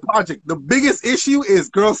 forget the whole project. The biggest issue is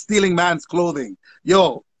girls stealing man's clothing.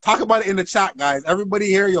 Yo, talk about it in the chat, guys. Everybody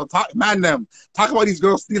here, yo, talk about these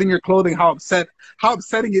girls stealing your clothing. How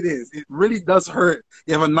upsetting it is. It really does hurt.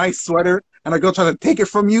 You have a nice sweater and a girl trying to take it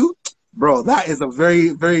from you, bro. That is a very,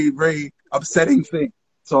 very, very upsetting thing.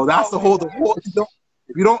 So that's the whole.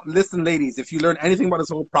 If you don't listen, ladies, if you learn anything about this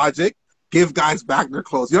whole project, give guys back their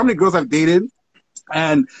clothes. You know how many girls I've dated,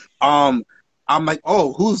 and I'm like,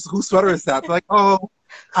 "Oh, whose sweater is that?" They're like, "Oh,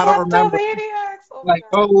 I don't remember." Like,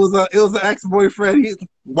 "Oh, it was an ex-boyfriend.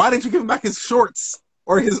 Why didn't you give him back his shorts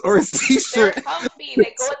or his t-shirt?" They're comfy.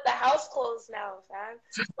 They go with the house clothes now, fam.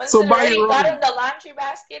 Once So it buy already your got own. in the laundry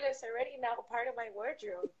basket, it's already now part of my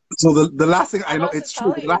wardrobe. So the last thing I know, What else it's to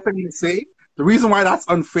true. tell The last you? thing I'm gonna say, the reason why that's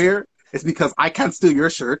unfair is because I can't steal your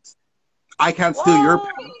shirt. I can't steal your Whoa.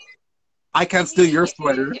 pants. I can't steal your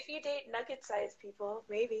sweater. If you date nugget-sized people,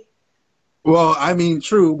 maybe. Well, I mean,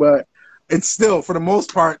 true, but it's still, for the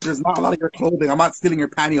most part, there's not a lot of your clothing. I'm not stealing your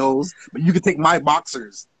pantyhose, but you can take my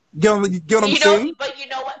boxers. You get what I'm saying? But you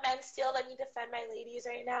know what men steal? Let me defend my ladies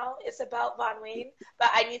right now. It's about Von Wayne, but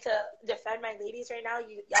I need to defend my ladies right now.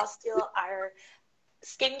 Y'all steal our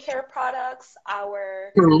skincare products,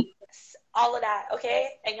 our True. all of that, okay?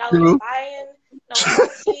 And y'all True. ain't buying no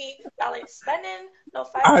Gucci, y'all ain't spending no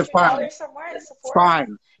All right, fine. $500 somewhere in Sephora.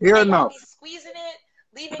 Fine. Fair And y'all enough. be squeezing it,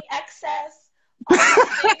 leaving excess, all these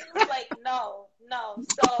things. Like, no.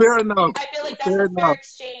 So Fair enough. I feel like that's Fair a fair enough.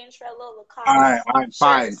 exchange for a little Lacoste. All right,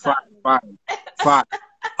 shirt or something. fine.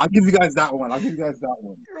 I'll give you guys that one.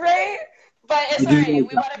 Right? But it's I'll give you alright. guys We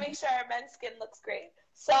that want to make sure our men's skin looks great.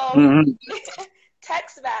 So, one. Mhm.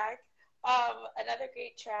 Text Back, another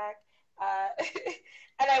great track.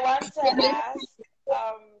 And I want to ask,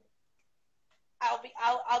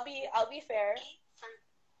 I'll be fair.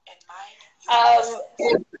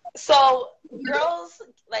 So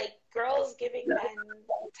girls giving men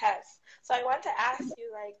tests. So I want to ask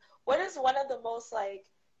you, like, what is one of the most like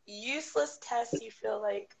useless tests you feel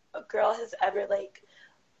like a girl has ever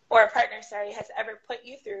or a partner, has ever put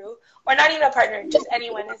you through, or not even a partner, just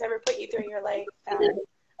anyone has ever put you through, and you're like,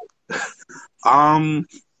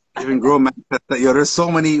 Even girl man, yo, there's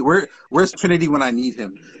so many. Where's Trinity when I need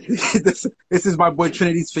him? this is my boy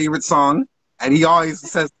Trinity's favorite song, and he always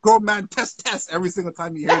says, "Girl man, test," every single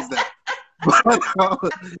time he hears that.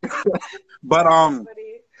 but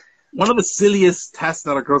one of the silliest tests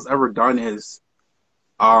that a girl's ever done is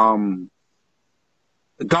gotten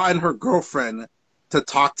her girlfriend to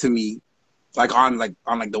talk to me on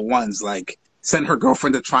the ones, like send her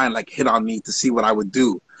girlfriend to try and like hit on me to see what I would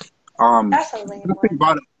do. that's a lame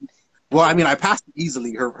one. Well, I mean, I passed it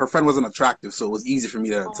easily. Her friend wasn't attractive, so it was easy for me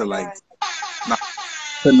to not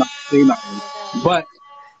say nothing. But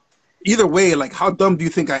either way, like, how dumb do you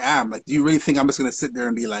think I am? Like, do you really think I'm just gonna sit there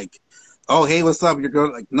and be like, "Oh, hey, what's up, your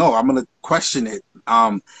girl?" Like, no, I'm gonna question it.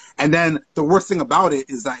 And then the worst thing about it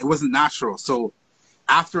is that it wasn't natural. So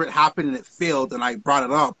after it happened and it failed, and I brought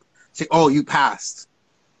it up, say, "Oh, you passed."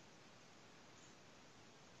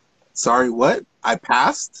 Sorry, what? I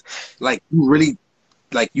passed? Like, you really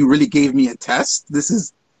gave me a test?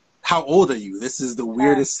 How old are you? This is the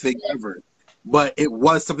weirdest thing ever. But it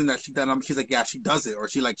was something that she done. She's like, yeah, she does it. Or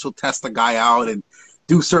she'll test the guy out and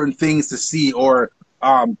do certain things to see, or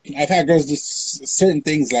I've had girls do certain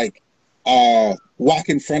things like walk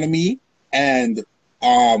in front of me and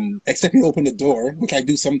expect me to open the door, which I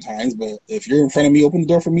do sometimes, but if you're in front of me, open the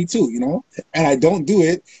door for me too, you know? And I don't do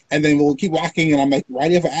it, and then we'll keep walking, and I'm like, why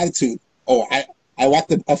do you have an attitude? Oh, I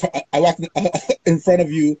walked in front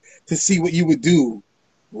of you to see what you would do.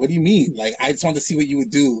 What do you mean? Like, I just wanted to see what you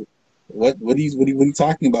would do. What are you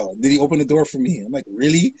talking about? Did he open the door for me? I'm like,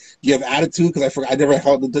 really? You have attitude because I forgot I never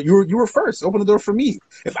held the door. You were first. Open the door for me.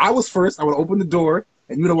 If I was first, I would open the door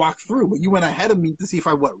and you would have walked through. But you went ahead of me to see if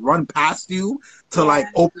I would run past you to like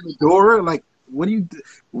open the door. Like, what do you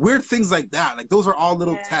weird things like that? Like, those are all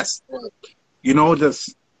little tests. You know,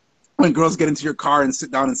 just when girls get into your car and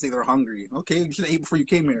sit down and say they're hungry. Okay, you should have ate before you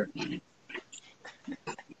came here.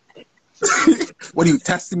 What are you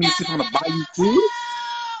testing me to see if I'm gonna buy you food?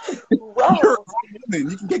 Whoa. You're a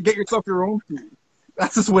woman. You can get yourself your own food.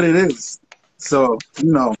 That's just what it is. So,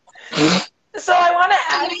 you know. So I want to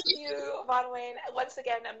ask you, Von Wayne, once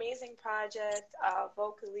again, amazing project,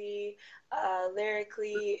 vocally,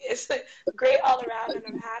 lyrically. It's great all around, and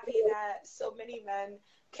I'm happy that so many men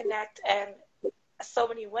connect and so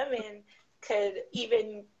many women could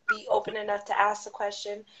even be open enough to ask the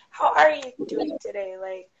question, how are you doing today?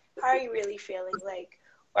 Like, how are you really feeling? Like,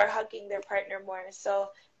 or hugging their partner more. So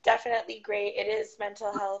definitely great. It is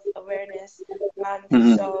Mental Health Awareness Month.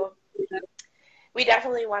 So we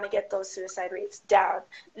definitely want to get those suicide rates down.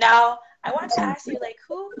 Now, I want to ask you, like,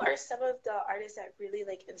 who are some of the artists that really,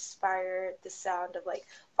 like, inspire the sound of, like,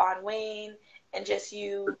 Von Wayne and just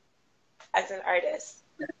you as an artist?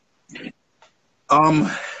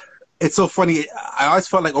 It's so funny. I always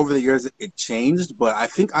felt like over the years it changed, but I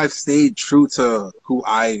think I've stayed true to who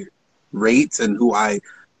I rate and who I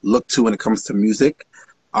look to when it comes to music.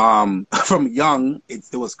 From young, it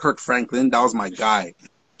was Kirk Franklin. That was my guy.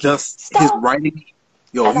 Just his writing,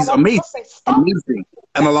 he's amazing, amazing.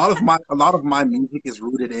 And a lot of my music is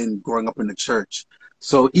rooted in growing up in the church.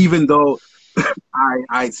 So even though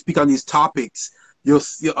I speak on these topics, you'll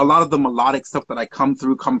see a lot of the melodic stuff that I come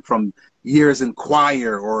from years in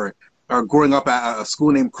choir or growing up at a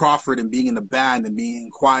school named Crawford and being in the band and being in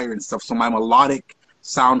choir and stuff. So my melodic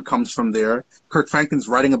sound comes from there. Kirk Franklin's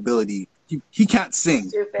writing ability, he can't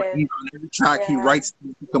sing. But he's on every track. He writes,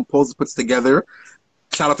 he composes, puts together.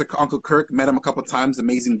 Shout out to Uncle Kirk. Met him a couple of times.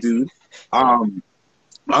 Amazing dude.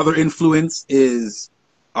 Other influence is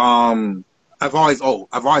I've always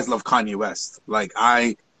loved Kanye West. Like,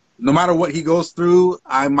 no matter what he goes through,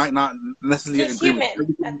 I might not necessarily agree with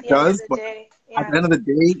everything he does, but at the end of the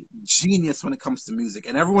day, genius when it comes to music.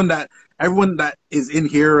 And everyone that is in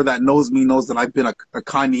here that knows me knows that I've been a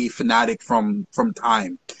Kanye fanatic from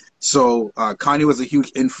time. So Kanye was a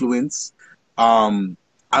huge influence.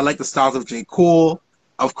 I like the styles of J. Cole.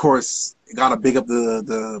 Of course, gotta big up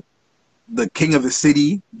the king of the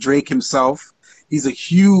city, Drake himself. He's a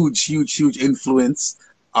huge influence.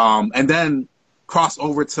 And then cross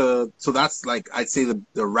over to, so that's like, I'd say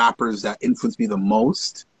the rappers that influenced me the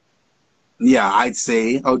most. Yeah, I'd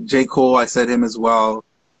say, J. Cole, I said him as well.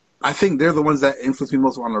 I think they're the ones that influence me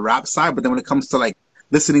most on the rap side. But then when it comes to like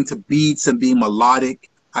listening to beats and being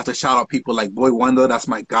melodic, I have to shout out people like Boy Wonder. That's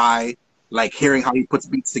my guy. Like hearing how he puts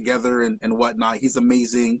beats together and whatnot. He's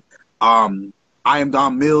amazing. I Am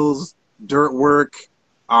Don Mills, Dirt Work.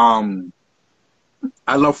 I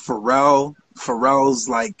love Pharrell. Pharrell's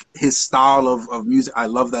like his style of music. I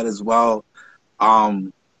love that as well.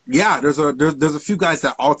 Yeah, there's a few guys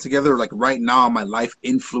that all together, like right now in my life,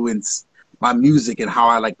 influence my music and how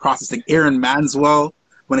I like processing. Aaron Manswell,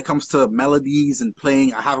 when it comes to melodies and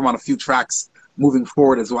playing, I have him on a few tracks moving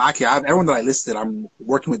forward as well. Actually, I have everyone that I listed. I'm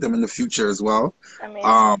working with them in the future as well.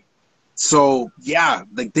 Amazing. So yeah,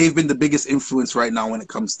 like they've been the biggest influence right now when it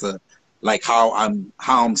comes to like how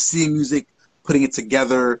I'm seeing music, putting it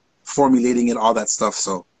together, formulating it, all that stuff.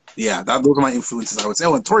 So yeah, those are my influences, I would say.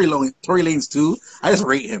 Oh, and Tory Lanez too. I just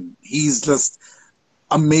rate him. He's just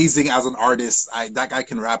amazing as an artist. That guy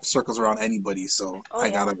can rap circles around anybody. So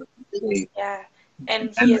gotta say. Yeah,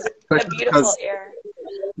 and he has a beautiful ear.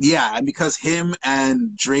 Yeah, and because him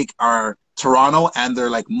and Drake are Toronto and they're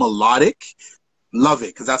like melodic, love it,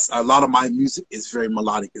 because that's a lot of my music is very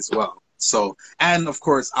melodic as well. So, and of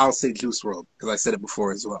course, I'll say Juice WRLD because I said it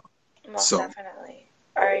before as well. Most definitely.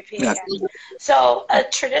 R.I.P. Yeah. So, a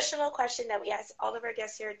traditional question that we ask all of our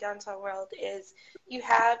guests here at Downtown World is: you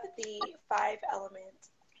have the 5 elements: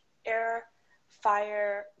 air,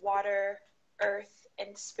 fire, water, earth,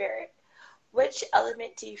 and spirit. Which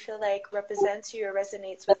element do you feel like represents you or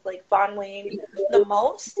resonates with like Von Wayne the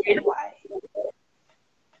most, and why?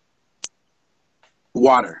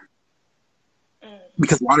 Water.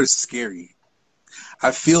 Because water is scary.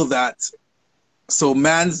 I feel that so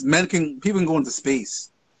people can go into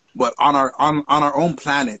space, but on our own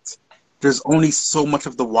planet, there's only so much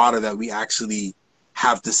of the water that we actually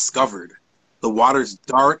have discovered. The water's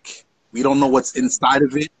dark. We don't know what's inside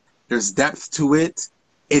of it. There's depth to it.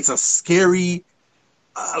 It's a scary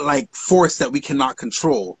like force that we cannot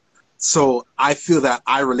control. So I feel that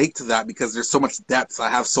I relate to that because there's so much depth. I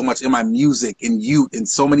have so much in my music, in youth, in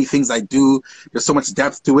so many things I do. There's so much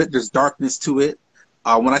depth to it. There's darkness to it.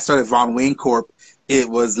 When I started Von Wayne Corp, it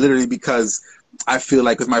was literally because I feel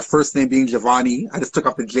like with my first name being Giovanni, I just took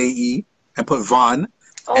off the J-E and put Von.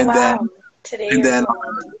 Oh, and wow. then Today and then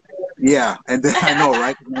Vaughn. yeah, and then I know,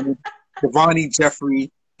 right? Giovanni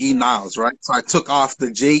Jeffrey E. Niles, right? So I took off the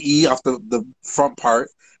J-E off the front part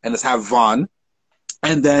and just have Von.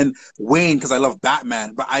 And then Wayne, because I love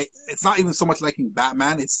Batman, but it's not even so much liking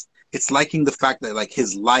Batman, it's liking the fact that like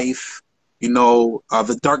his life, you know,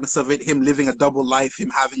 the darkness of it, him living a double life, him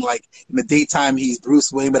having like in the daytime he's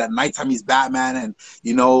Bruce Wayne, but at nighttime he's Batman, and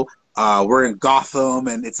you know, we're in Gotham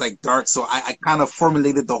and it's like dark. So I kind of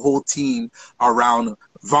formulated the whole team around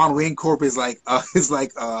Von Wayne Corp is like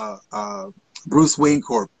Bruce Wayne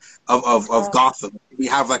Corp of Gotham. We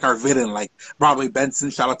have like our villain, like Broadway Benson,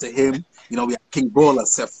 shout out to him. You know, we have King Bola,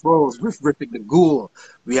 Seth Rose, Riffic the Ghoul.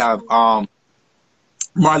 We have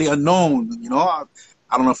Marley Unknown. You know, I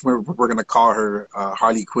don't know if we're going to call her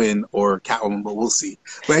Harley Quinn or Catwoman, but we'll see.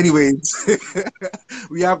 But anyways,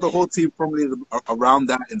 we have the whole team formulated around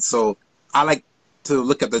that. And so I like to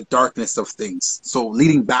look at the darkness of things. So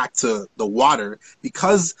leading back to the water,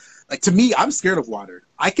 because like to me, I'm scared of water.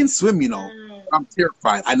 I can swim, you know. I'm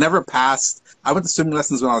terrified. I never passed. I went to swimming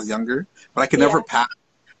lessons when I was younger, but I could never pass.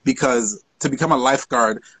 Because to become a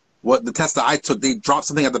lifeguard, what the test that I took, they dropped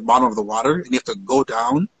something at the bottom of the water, and you have to go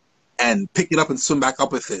down and pick it up and swim back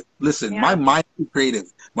up with it. Listen, my mind is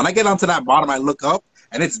creative. When I get onto that bottom, I look up,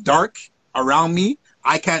 and it's dark around me.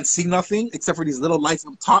 I can't see nothing except for these little lights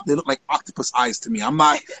up top. They look like octopus eyes to me.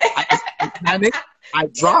 I panic. I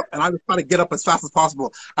drop, and I just try to get up as fast as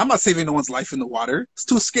possible. I'm not saving no one's life in the water. It's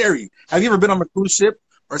too scary. Have you ever been on a cruise ship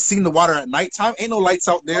or seen the water at nighttime? Ain't no lights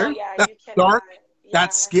out there. Oh, yeah, that's dark.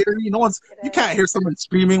 That's scary. You can't hear someone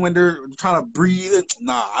screaming when they're trying to breathe.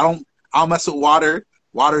 Nah, I'll mess with water.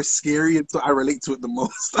 Water's scary, and so I relate to it the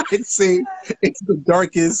most. I'd say it's the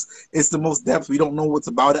darkest. It's the most depth. We don't know what's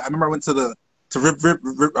about it. I remember I went to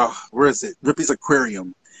where is it? Ripley's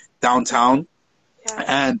Aquarium downtown,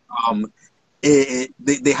 and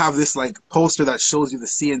they have this like poster that shows you the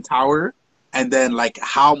CN Tower, and then like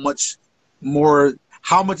how much deeper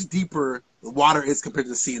the water is compared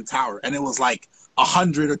to the CN Tower, and it was like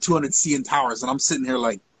 100 or 200 CN Towers, and I'm sitting here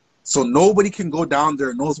like, so nobody can go down there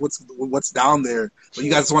and knows what's down there, but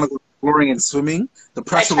you guys want to go exploring and swimming. The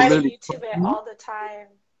pressure will literally YouTube it all the time.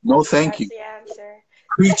 No, thank you. The answer.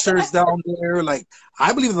 Creatures down there, like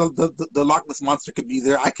I believe the Loch Ness monster could be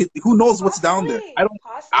there. Who knows what's down there? I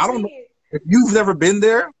don't know. If you've never been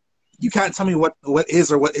there, you can't tell me what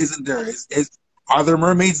is or what isn't there. Are there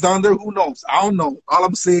mermaids down there? Who knows? I don't know. All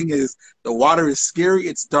I'm saying is the water is scary.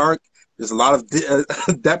 It's dark. There's a lot of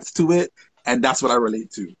depth to it, and that's what I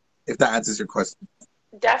relate to, if that answers your question.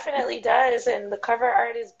 Definitely does, and the cover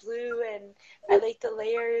art is blue, and I like the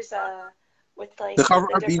layers with like the cover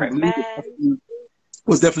art being blue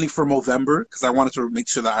was definitely for Movember, because I wanted to make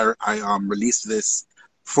sure that I released this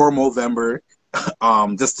for Movember,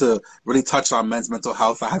 just to really touch on men's mental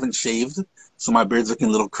health. I haven't shaved, so my beard's looking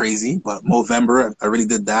a little crazy, but Movember, I really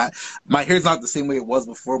did that. My hair's not the same way it was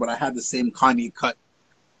before, but I had the same Kanye cut.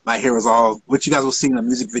 My hair was all, which you guys will see in the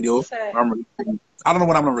music video. I don't know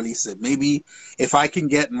when I'm going to release it. Maybe if I can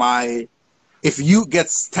get if you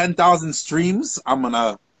gets 10,000 streams, I'm going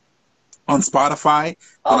to, on Spotify.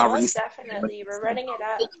 Oh, I'll release definitely. We're running it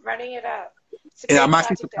up. Yeah, I'm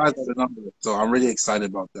actually surprised by the number, so I'm really excited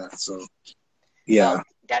about that. So, yeah. Well,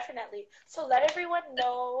 definitely. So let everyone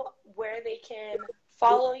know where they can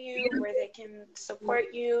follow you, where they can support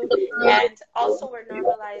you, and also we're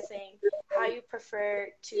normalizing how you prefer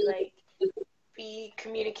to like be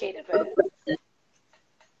communicated with.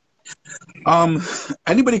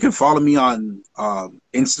 Anybody can follow me on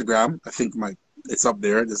Instagram. I think it's up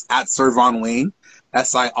there. It's at Sir Von Wayne,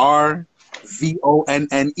 SirVonneWayne.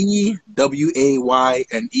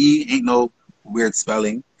 Ain't no weird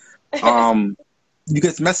spelling. You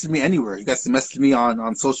guys message me anywhere. You guys can message me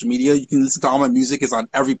on social media. You can listen to all my music. It's on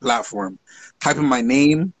every platform. Type in my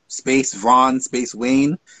name, space Von, space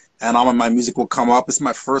Wayne, and all of my music will come up. It's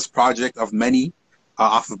my first project of many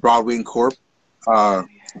off of Broadway Corp. Broadway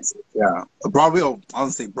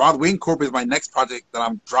Corp is my next project that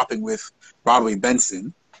I'm dropping with Broadway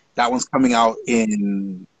Benson. That one's coming out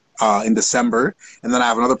in in December, and then I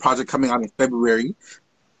have another project coming out in February.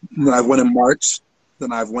 And then I have one in March.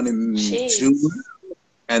 Then I have one in June,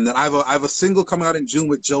 and then I have a single coming out in June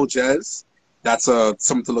with Joe Jez. That's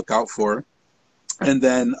something to look out for. And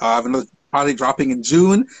then I have another project dropping in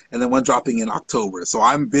June, and then one dropping in October. So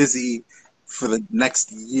I'm busy for the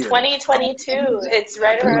next year. 2022, it's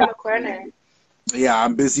right around the corner. Yeah,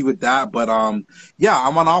 I'm busy with that, but yeah,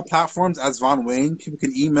 I'm on all platforms as Von Wayne. People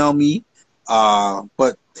can email me,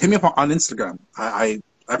 but hit me up on Instagram. I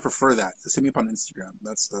prefer that. Just hit me up on Instagram.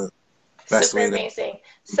 That's the best way. Super amazing.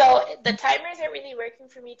 So the timers are really working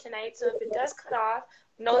for me tonight. So if it does cut off,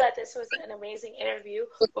 know that this was an amazing interview.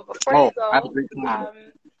 But before you go,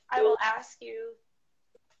 I will ask you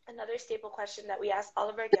another staple question that we ask all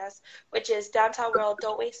of our guests, which is, downtown world,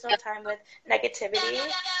 don't waste no time with negativity.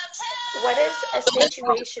 What is a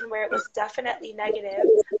situation where it was definitely negative,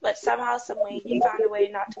 but somehow, some way, you found a way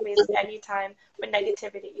not to waste any time with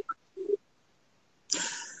negativity?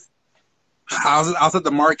 I was at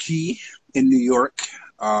the Marquee in New York.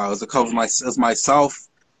 It was a couple of myself,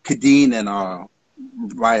 Kadeen, and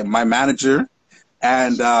my manager,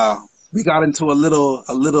 and we got into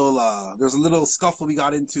there's a little scuffle we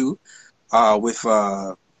got into with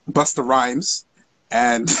Busta Rhymes,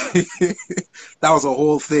 and that was a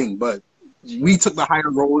whole thing. But we took the higher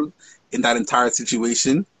road in that entire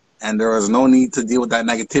situation, and there was no need to deal with that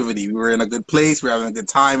negativity. We were in a good place, we were having a good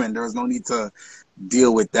time, and there was no need to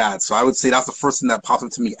deal with that. So I would say that's the first thing that popped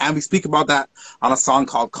up to me. And we speak about that on a song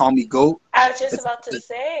called Call Me GOAT. I was just about to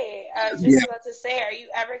say, are you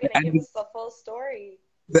ever going to give us the full story?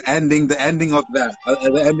 The ending of that.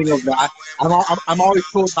 I'm always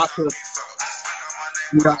told not to.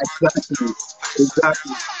 Yeah,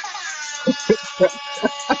 exactly.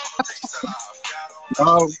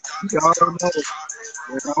 Y'all don't know.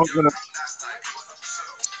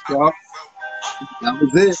 Y'all, that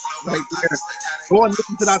was it right there. Go and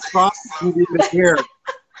listen to that song. You need to hear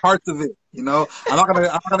parts of it. You know, I'm not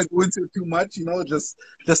gonna go into it too much. You know, just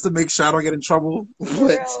to make sure I don't get in trouble. For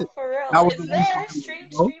real. That was there. Stream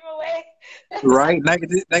away. Right,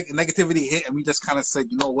 negativity hit, and we just kind of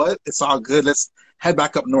said, you know what, it's all good. Let's head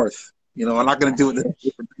back up north. You know, I'm not gonna do it in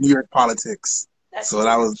New York politics. So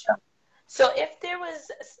that was. So if there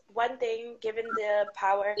was one thing, given the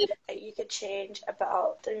power, that you could change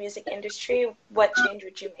about the music industry, what change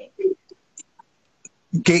would you make?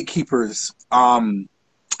 Gatekeepers,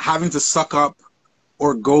 having to suck up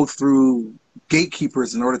or go through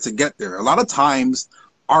gatekeepers in order to get there. A lot of times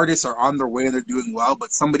artists are on their way and they're doing well,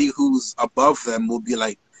 but somebody who's above them will be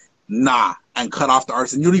like, nah, and cut off the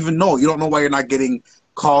artist. And you don't even know. You don't know why you're not getting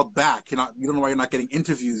called back. You don't know why you're not getting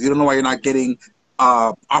interviews. You don't know why you're not getting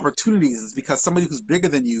opportunities. It's because somebody who's bigger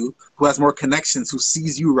than you, who has more connections, who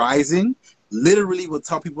sees you rising, literally will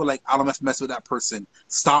tell people like, I don't mess with that person.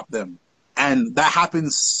 Stop them. And that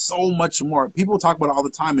happens so much more. People talk about it all the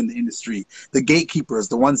time in the industry. The gatekeepers,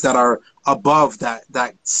 the ones that are above,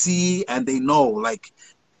 that see and they know. Like,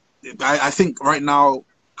 I think right now,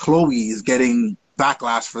 Chloe is getting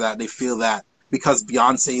backlash for that. They feel that because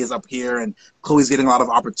Beyonce is up here and Chloe's getting a lot of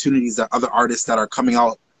opportunities that other artists that are coming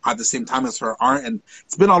out at the same time as her aren't. And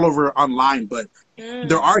it's been all over online, but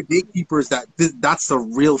there are gatekeepers that's a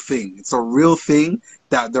real thing. It's a real thing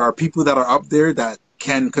that there are people that are up there that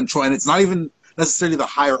can control, and it's not even necessarily the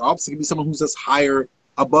higher ups. It can be someone who's just higher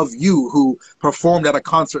above you, who performed at a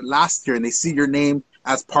concert last year and they see your name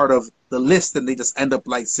as part of the list and they just end up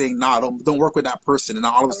like saying, nah, don't work with that person. And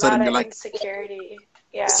all of a sudden you're like, insecurity.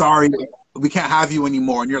 Yeah. Sorry, we can't have you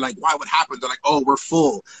anymore. And you're like, why, what happened? They're like, oh, we're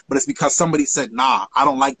full. But it's because somebody said, nah, I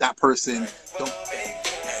don't like that person. Don't.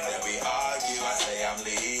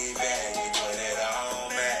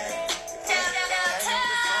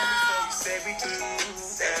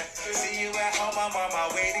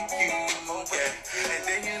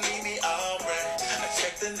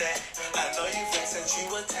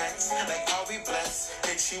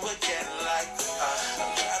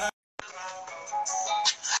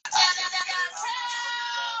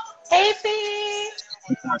 Hey, Fee.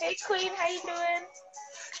 Hey, Queen. How you doing?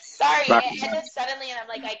 Sorry, it ended suddenly, and I'm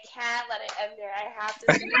like, I can't let it end there. I have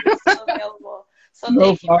to see if it's still available. So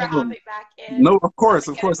thank you for hopping back in. No, of course.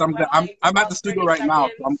 I'm at the studio right now.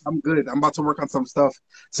 So I'm good. I'm about to work on some stuff.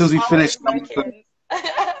 As soon as we finish,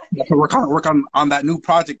 to work on that new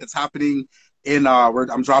project that's happening in where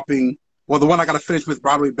I'm dropping. Well, the one I got to finish with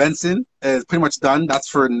Broadway Benson is pretty much done. That's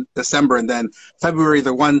for December. And then February,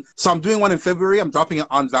 the one. So I'm doing one in February. I'm dropping it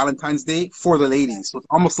on Valentine's Day for the ladies. So it's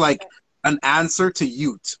almost like an answer to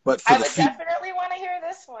Youth, but for I would definitely want to hear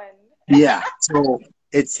this one. Yeah. So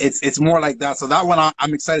it's more like that. So that one,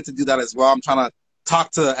 I'm excited to do that as well. I'm trying to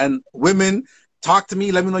talk to, and women, talk to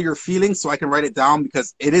me. Let me know your feelings so I can write it down,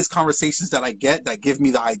 because it is conversations that I get that give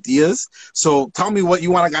me the ideas. So tell me what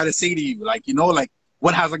you want a guy to say to you. Like, you know, like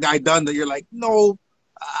what has a guy done that you're like, no,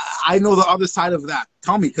 I know the other side of that.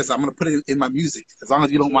 Tell me, because I'm going to put it in my music. As long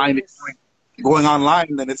as you don't mind it going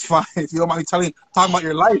online, then it's fine. If you don't mind me talking about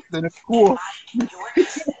your life, then it's cool.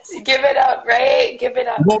 Give it up, right? Give it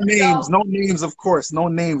up. No names, no names, of course. No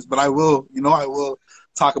names, but I will, you know, I will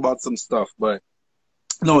talk about some stuff. But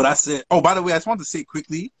no, that's it. Oh, by the way, I just wanted to say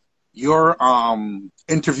quickly, your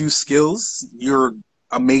interview skills, you're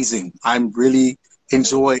amazing. I'm really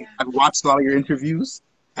I've watched a lot of your interviews,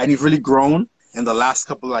 and you've really grown in the last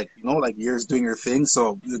couple, like, you know, like years doing your thing.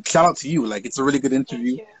 So shout out to you. Like, it's a really good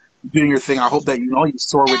interview. Doing your thing. I hope that, you know, you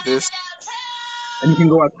soar with this, and you can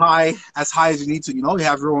go as high as you need to. You know, you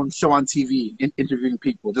have your own show on TV, interviewing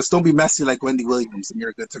people. Just don't be messy like Wendy Williams, and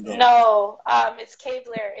you're good to go. No, it's Kay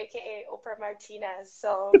Blair, aka Oprah Martinez.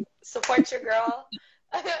 So support your girl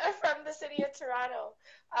from the city of Toronto.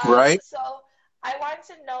 Right. So I want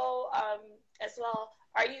to know as well.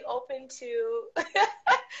 Are you open to?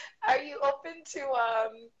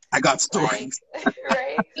 I got stories. Like,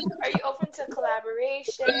 right? Are you open to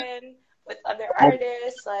collaboration with other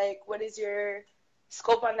artists? Like, what is your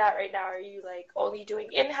scope on that right now? Are you like only doing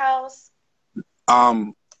in-house?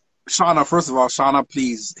 Shauna, first of all, Shauna,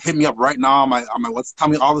 please hit me up right now. Tell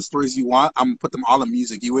me all the stories you want. I'm gonna put them all in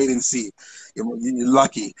music. You wait and see. You're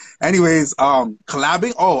lucky. Anyways,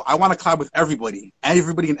 collabing. Oh, I want to collab with everybody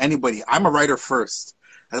and anybody. I'm a writer first.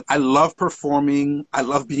 I love performing. I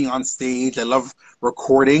love being on stage. I love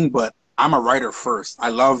recording, but I'm a writer first. I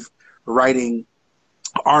love writing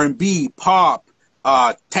R&B, pop,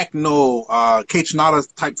 techno, K-Tronada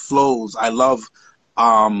type flows. I love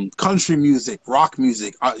country music, rock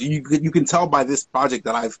music. You can tell by this project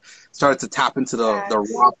that I've started to tap into the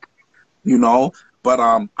rock, you know. But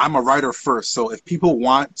I'm a writer first. So if people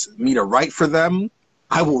want me to write for them,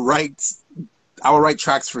 I will write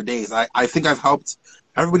tracks for days. I think I've helped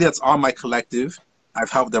everybody that's on my collective.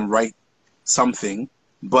 I've helped them write something.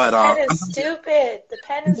 But the pen is stupid. The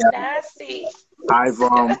pen is nasty. I've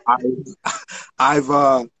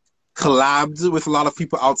collabed with a lot of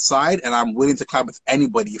people outside, and I'm willing to collab with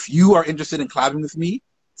anybody. If you are interested in collabing with me,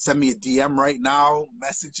 send me a DM right now,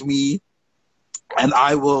 message me, and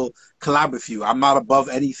I will collab with you. I'm not above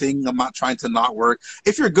anything. I'm not trying to not work.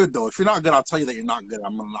 If you're good, though, if you're not good, I'll tell you that you're not good.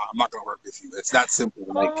 I'm not gonna work with you. It's that simple.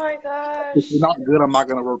 Like, oh my gosh. If you're not good, I'm not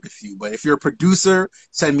gonna work with you. But if you're a producer,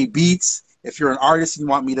 send me beats. If you're an artist and you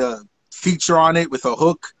want me to feature on it with a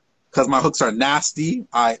hook, because my hooks are nasty.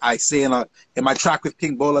 I say in my track with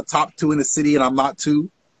King Bola, top 2 in the city, and I'm not 2.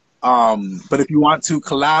 But if you want to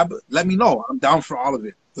collab, let me know. I'm down for all of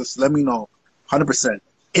it. Just let me know. 100%.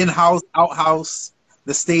 In-house, out-house,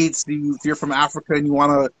 the States. If you're from Africa and you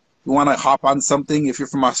wanna hop on something, if you're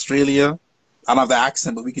from Australia, I don't have the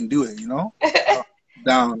accent, but we can do it, you know? I'm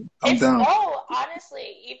down. No,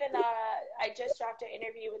 honestly, even I just dropped an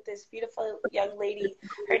interview with this beautiful young lady.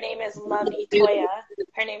 Her name is Love Itoya.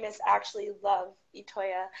 Her name is actually Love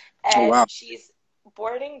Itoya. And she's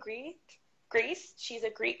born in Greece. She's a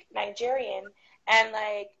Greek Nigerian. And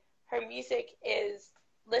like her music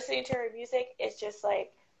listening to her music is just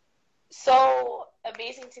like so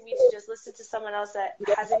amazing to me, to just listen to someone else that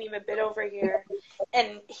hasn't even been over here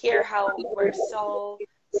and hear how we're so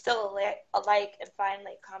still alike and find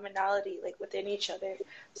like commonality like within each other.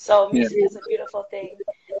 So music is a beautiful thing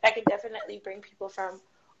that can definitely bring people from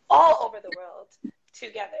all over the world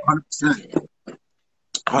together.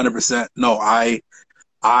 100%. No,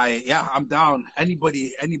 I'm down.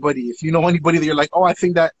 Anybody. If you know anybody that you're like, oh, I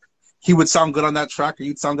think that he would sound good on that track, or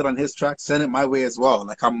you'd sound good on his track, send it my way as well.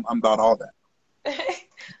 Like I'm about all that.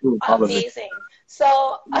 Amazing.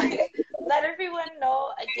 So let everyone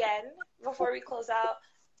know again before we close out.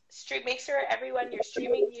 Make sure everyone, you're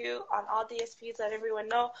streaming you on all DSPs. Let everyone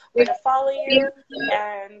know where to follow you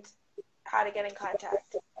and how to get in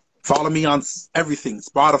contact. Follow me on everything: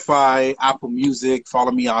 Spotify, Apple Music.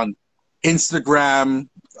 Follow me on Instagram.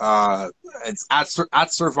 It's at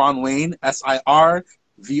Sir Von Wayne, SirVonneWayne.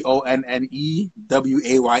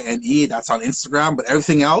 That's on Instagram. But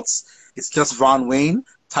everything else, it's just Von Wayne.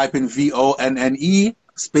 Type in VONNE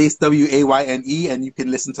space WAYNE, and you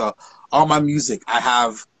can listen to all my music. I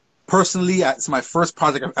have. Personally, it's my first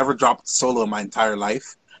project I've ever dropped solo in my entire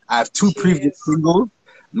life. I have 2 previous singles,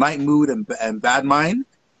 Night Mood and Bad Mind.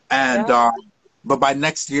 And but by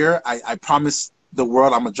next year, I promise the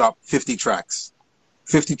world I'm going to drop 50 tracks.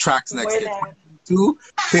 50 tracks next year.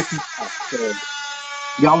 50 tracks. So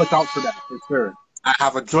y'all look out for that, for sure. I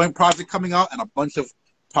have a joint project coming out and a bunch of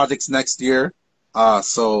projects next year.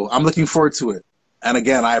 So I'm looking forward to it. And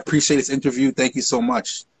again, I appreciate this interview. Thank you so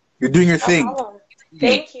much. You're doing your No thing. problem.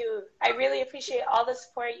 Thank you. I really appreciate all the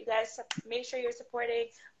support. You guys make sure you're supporting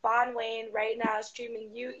Von Wayne right now,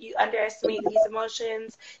 streaming You Underestimate These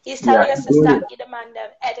Emotions. He's telling us to stop getting man them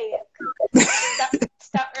headache.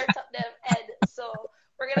 Stop hurt up them head. So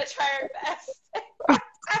we're going to try our best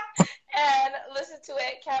and listen to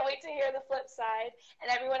it. Can't wait to hear the flip side.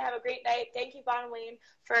 And everyone have a great night. Thank you, Von Wayne,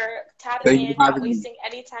 for tapping in, not wasting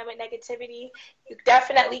any time with negativity. You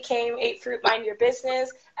definitely came, ate fruit, mind your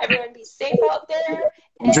business. Everyone be safe out there.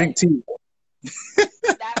 And drink tea.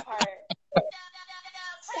 That part.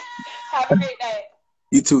 Have a great night.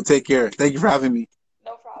 You too. Take care. Thank you for having me.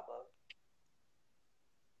 No problem.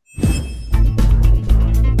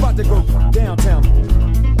 About to go downtown.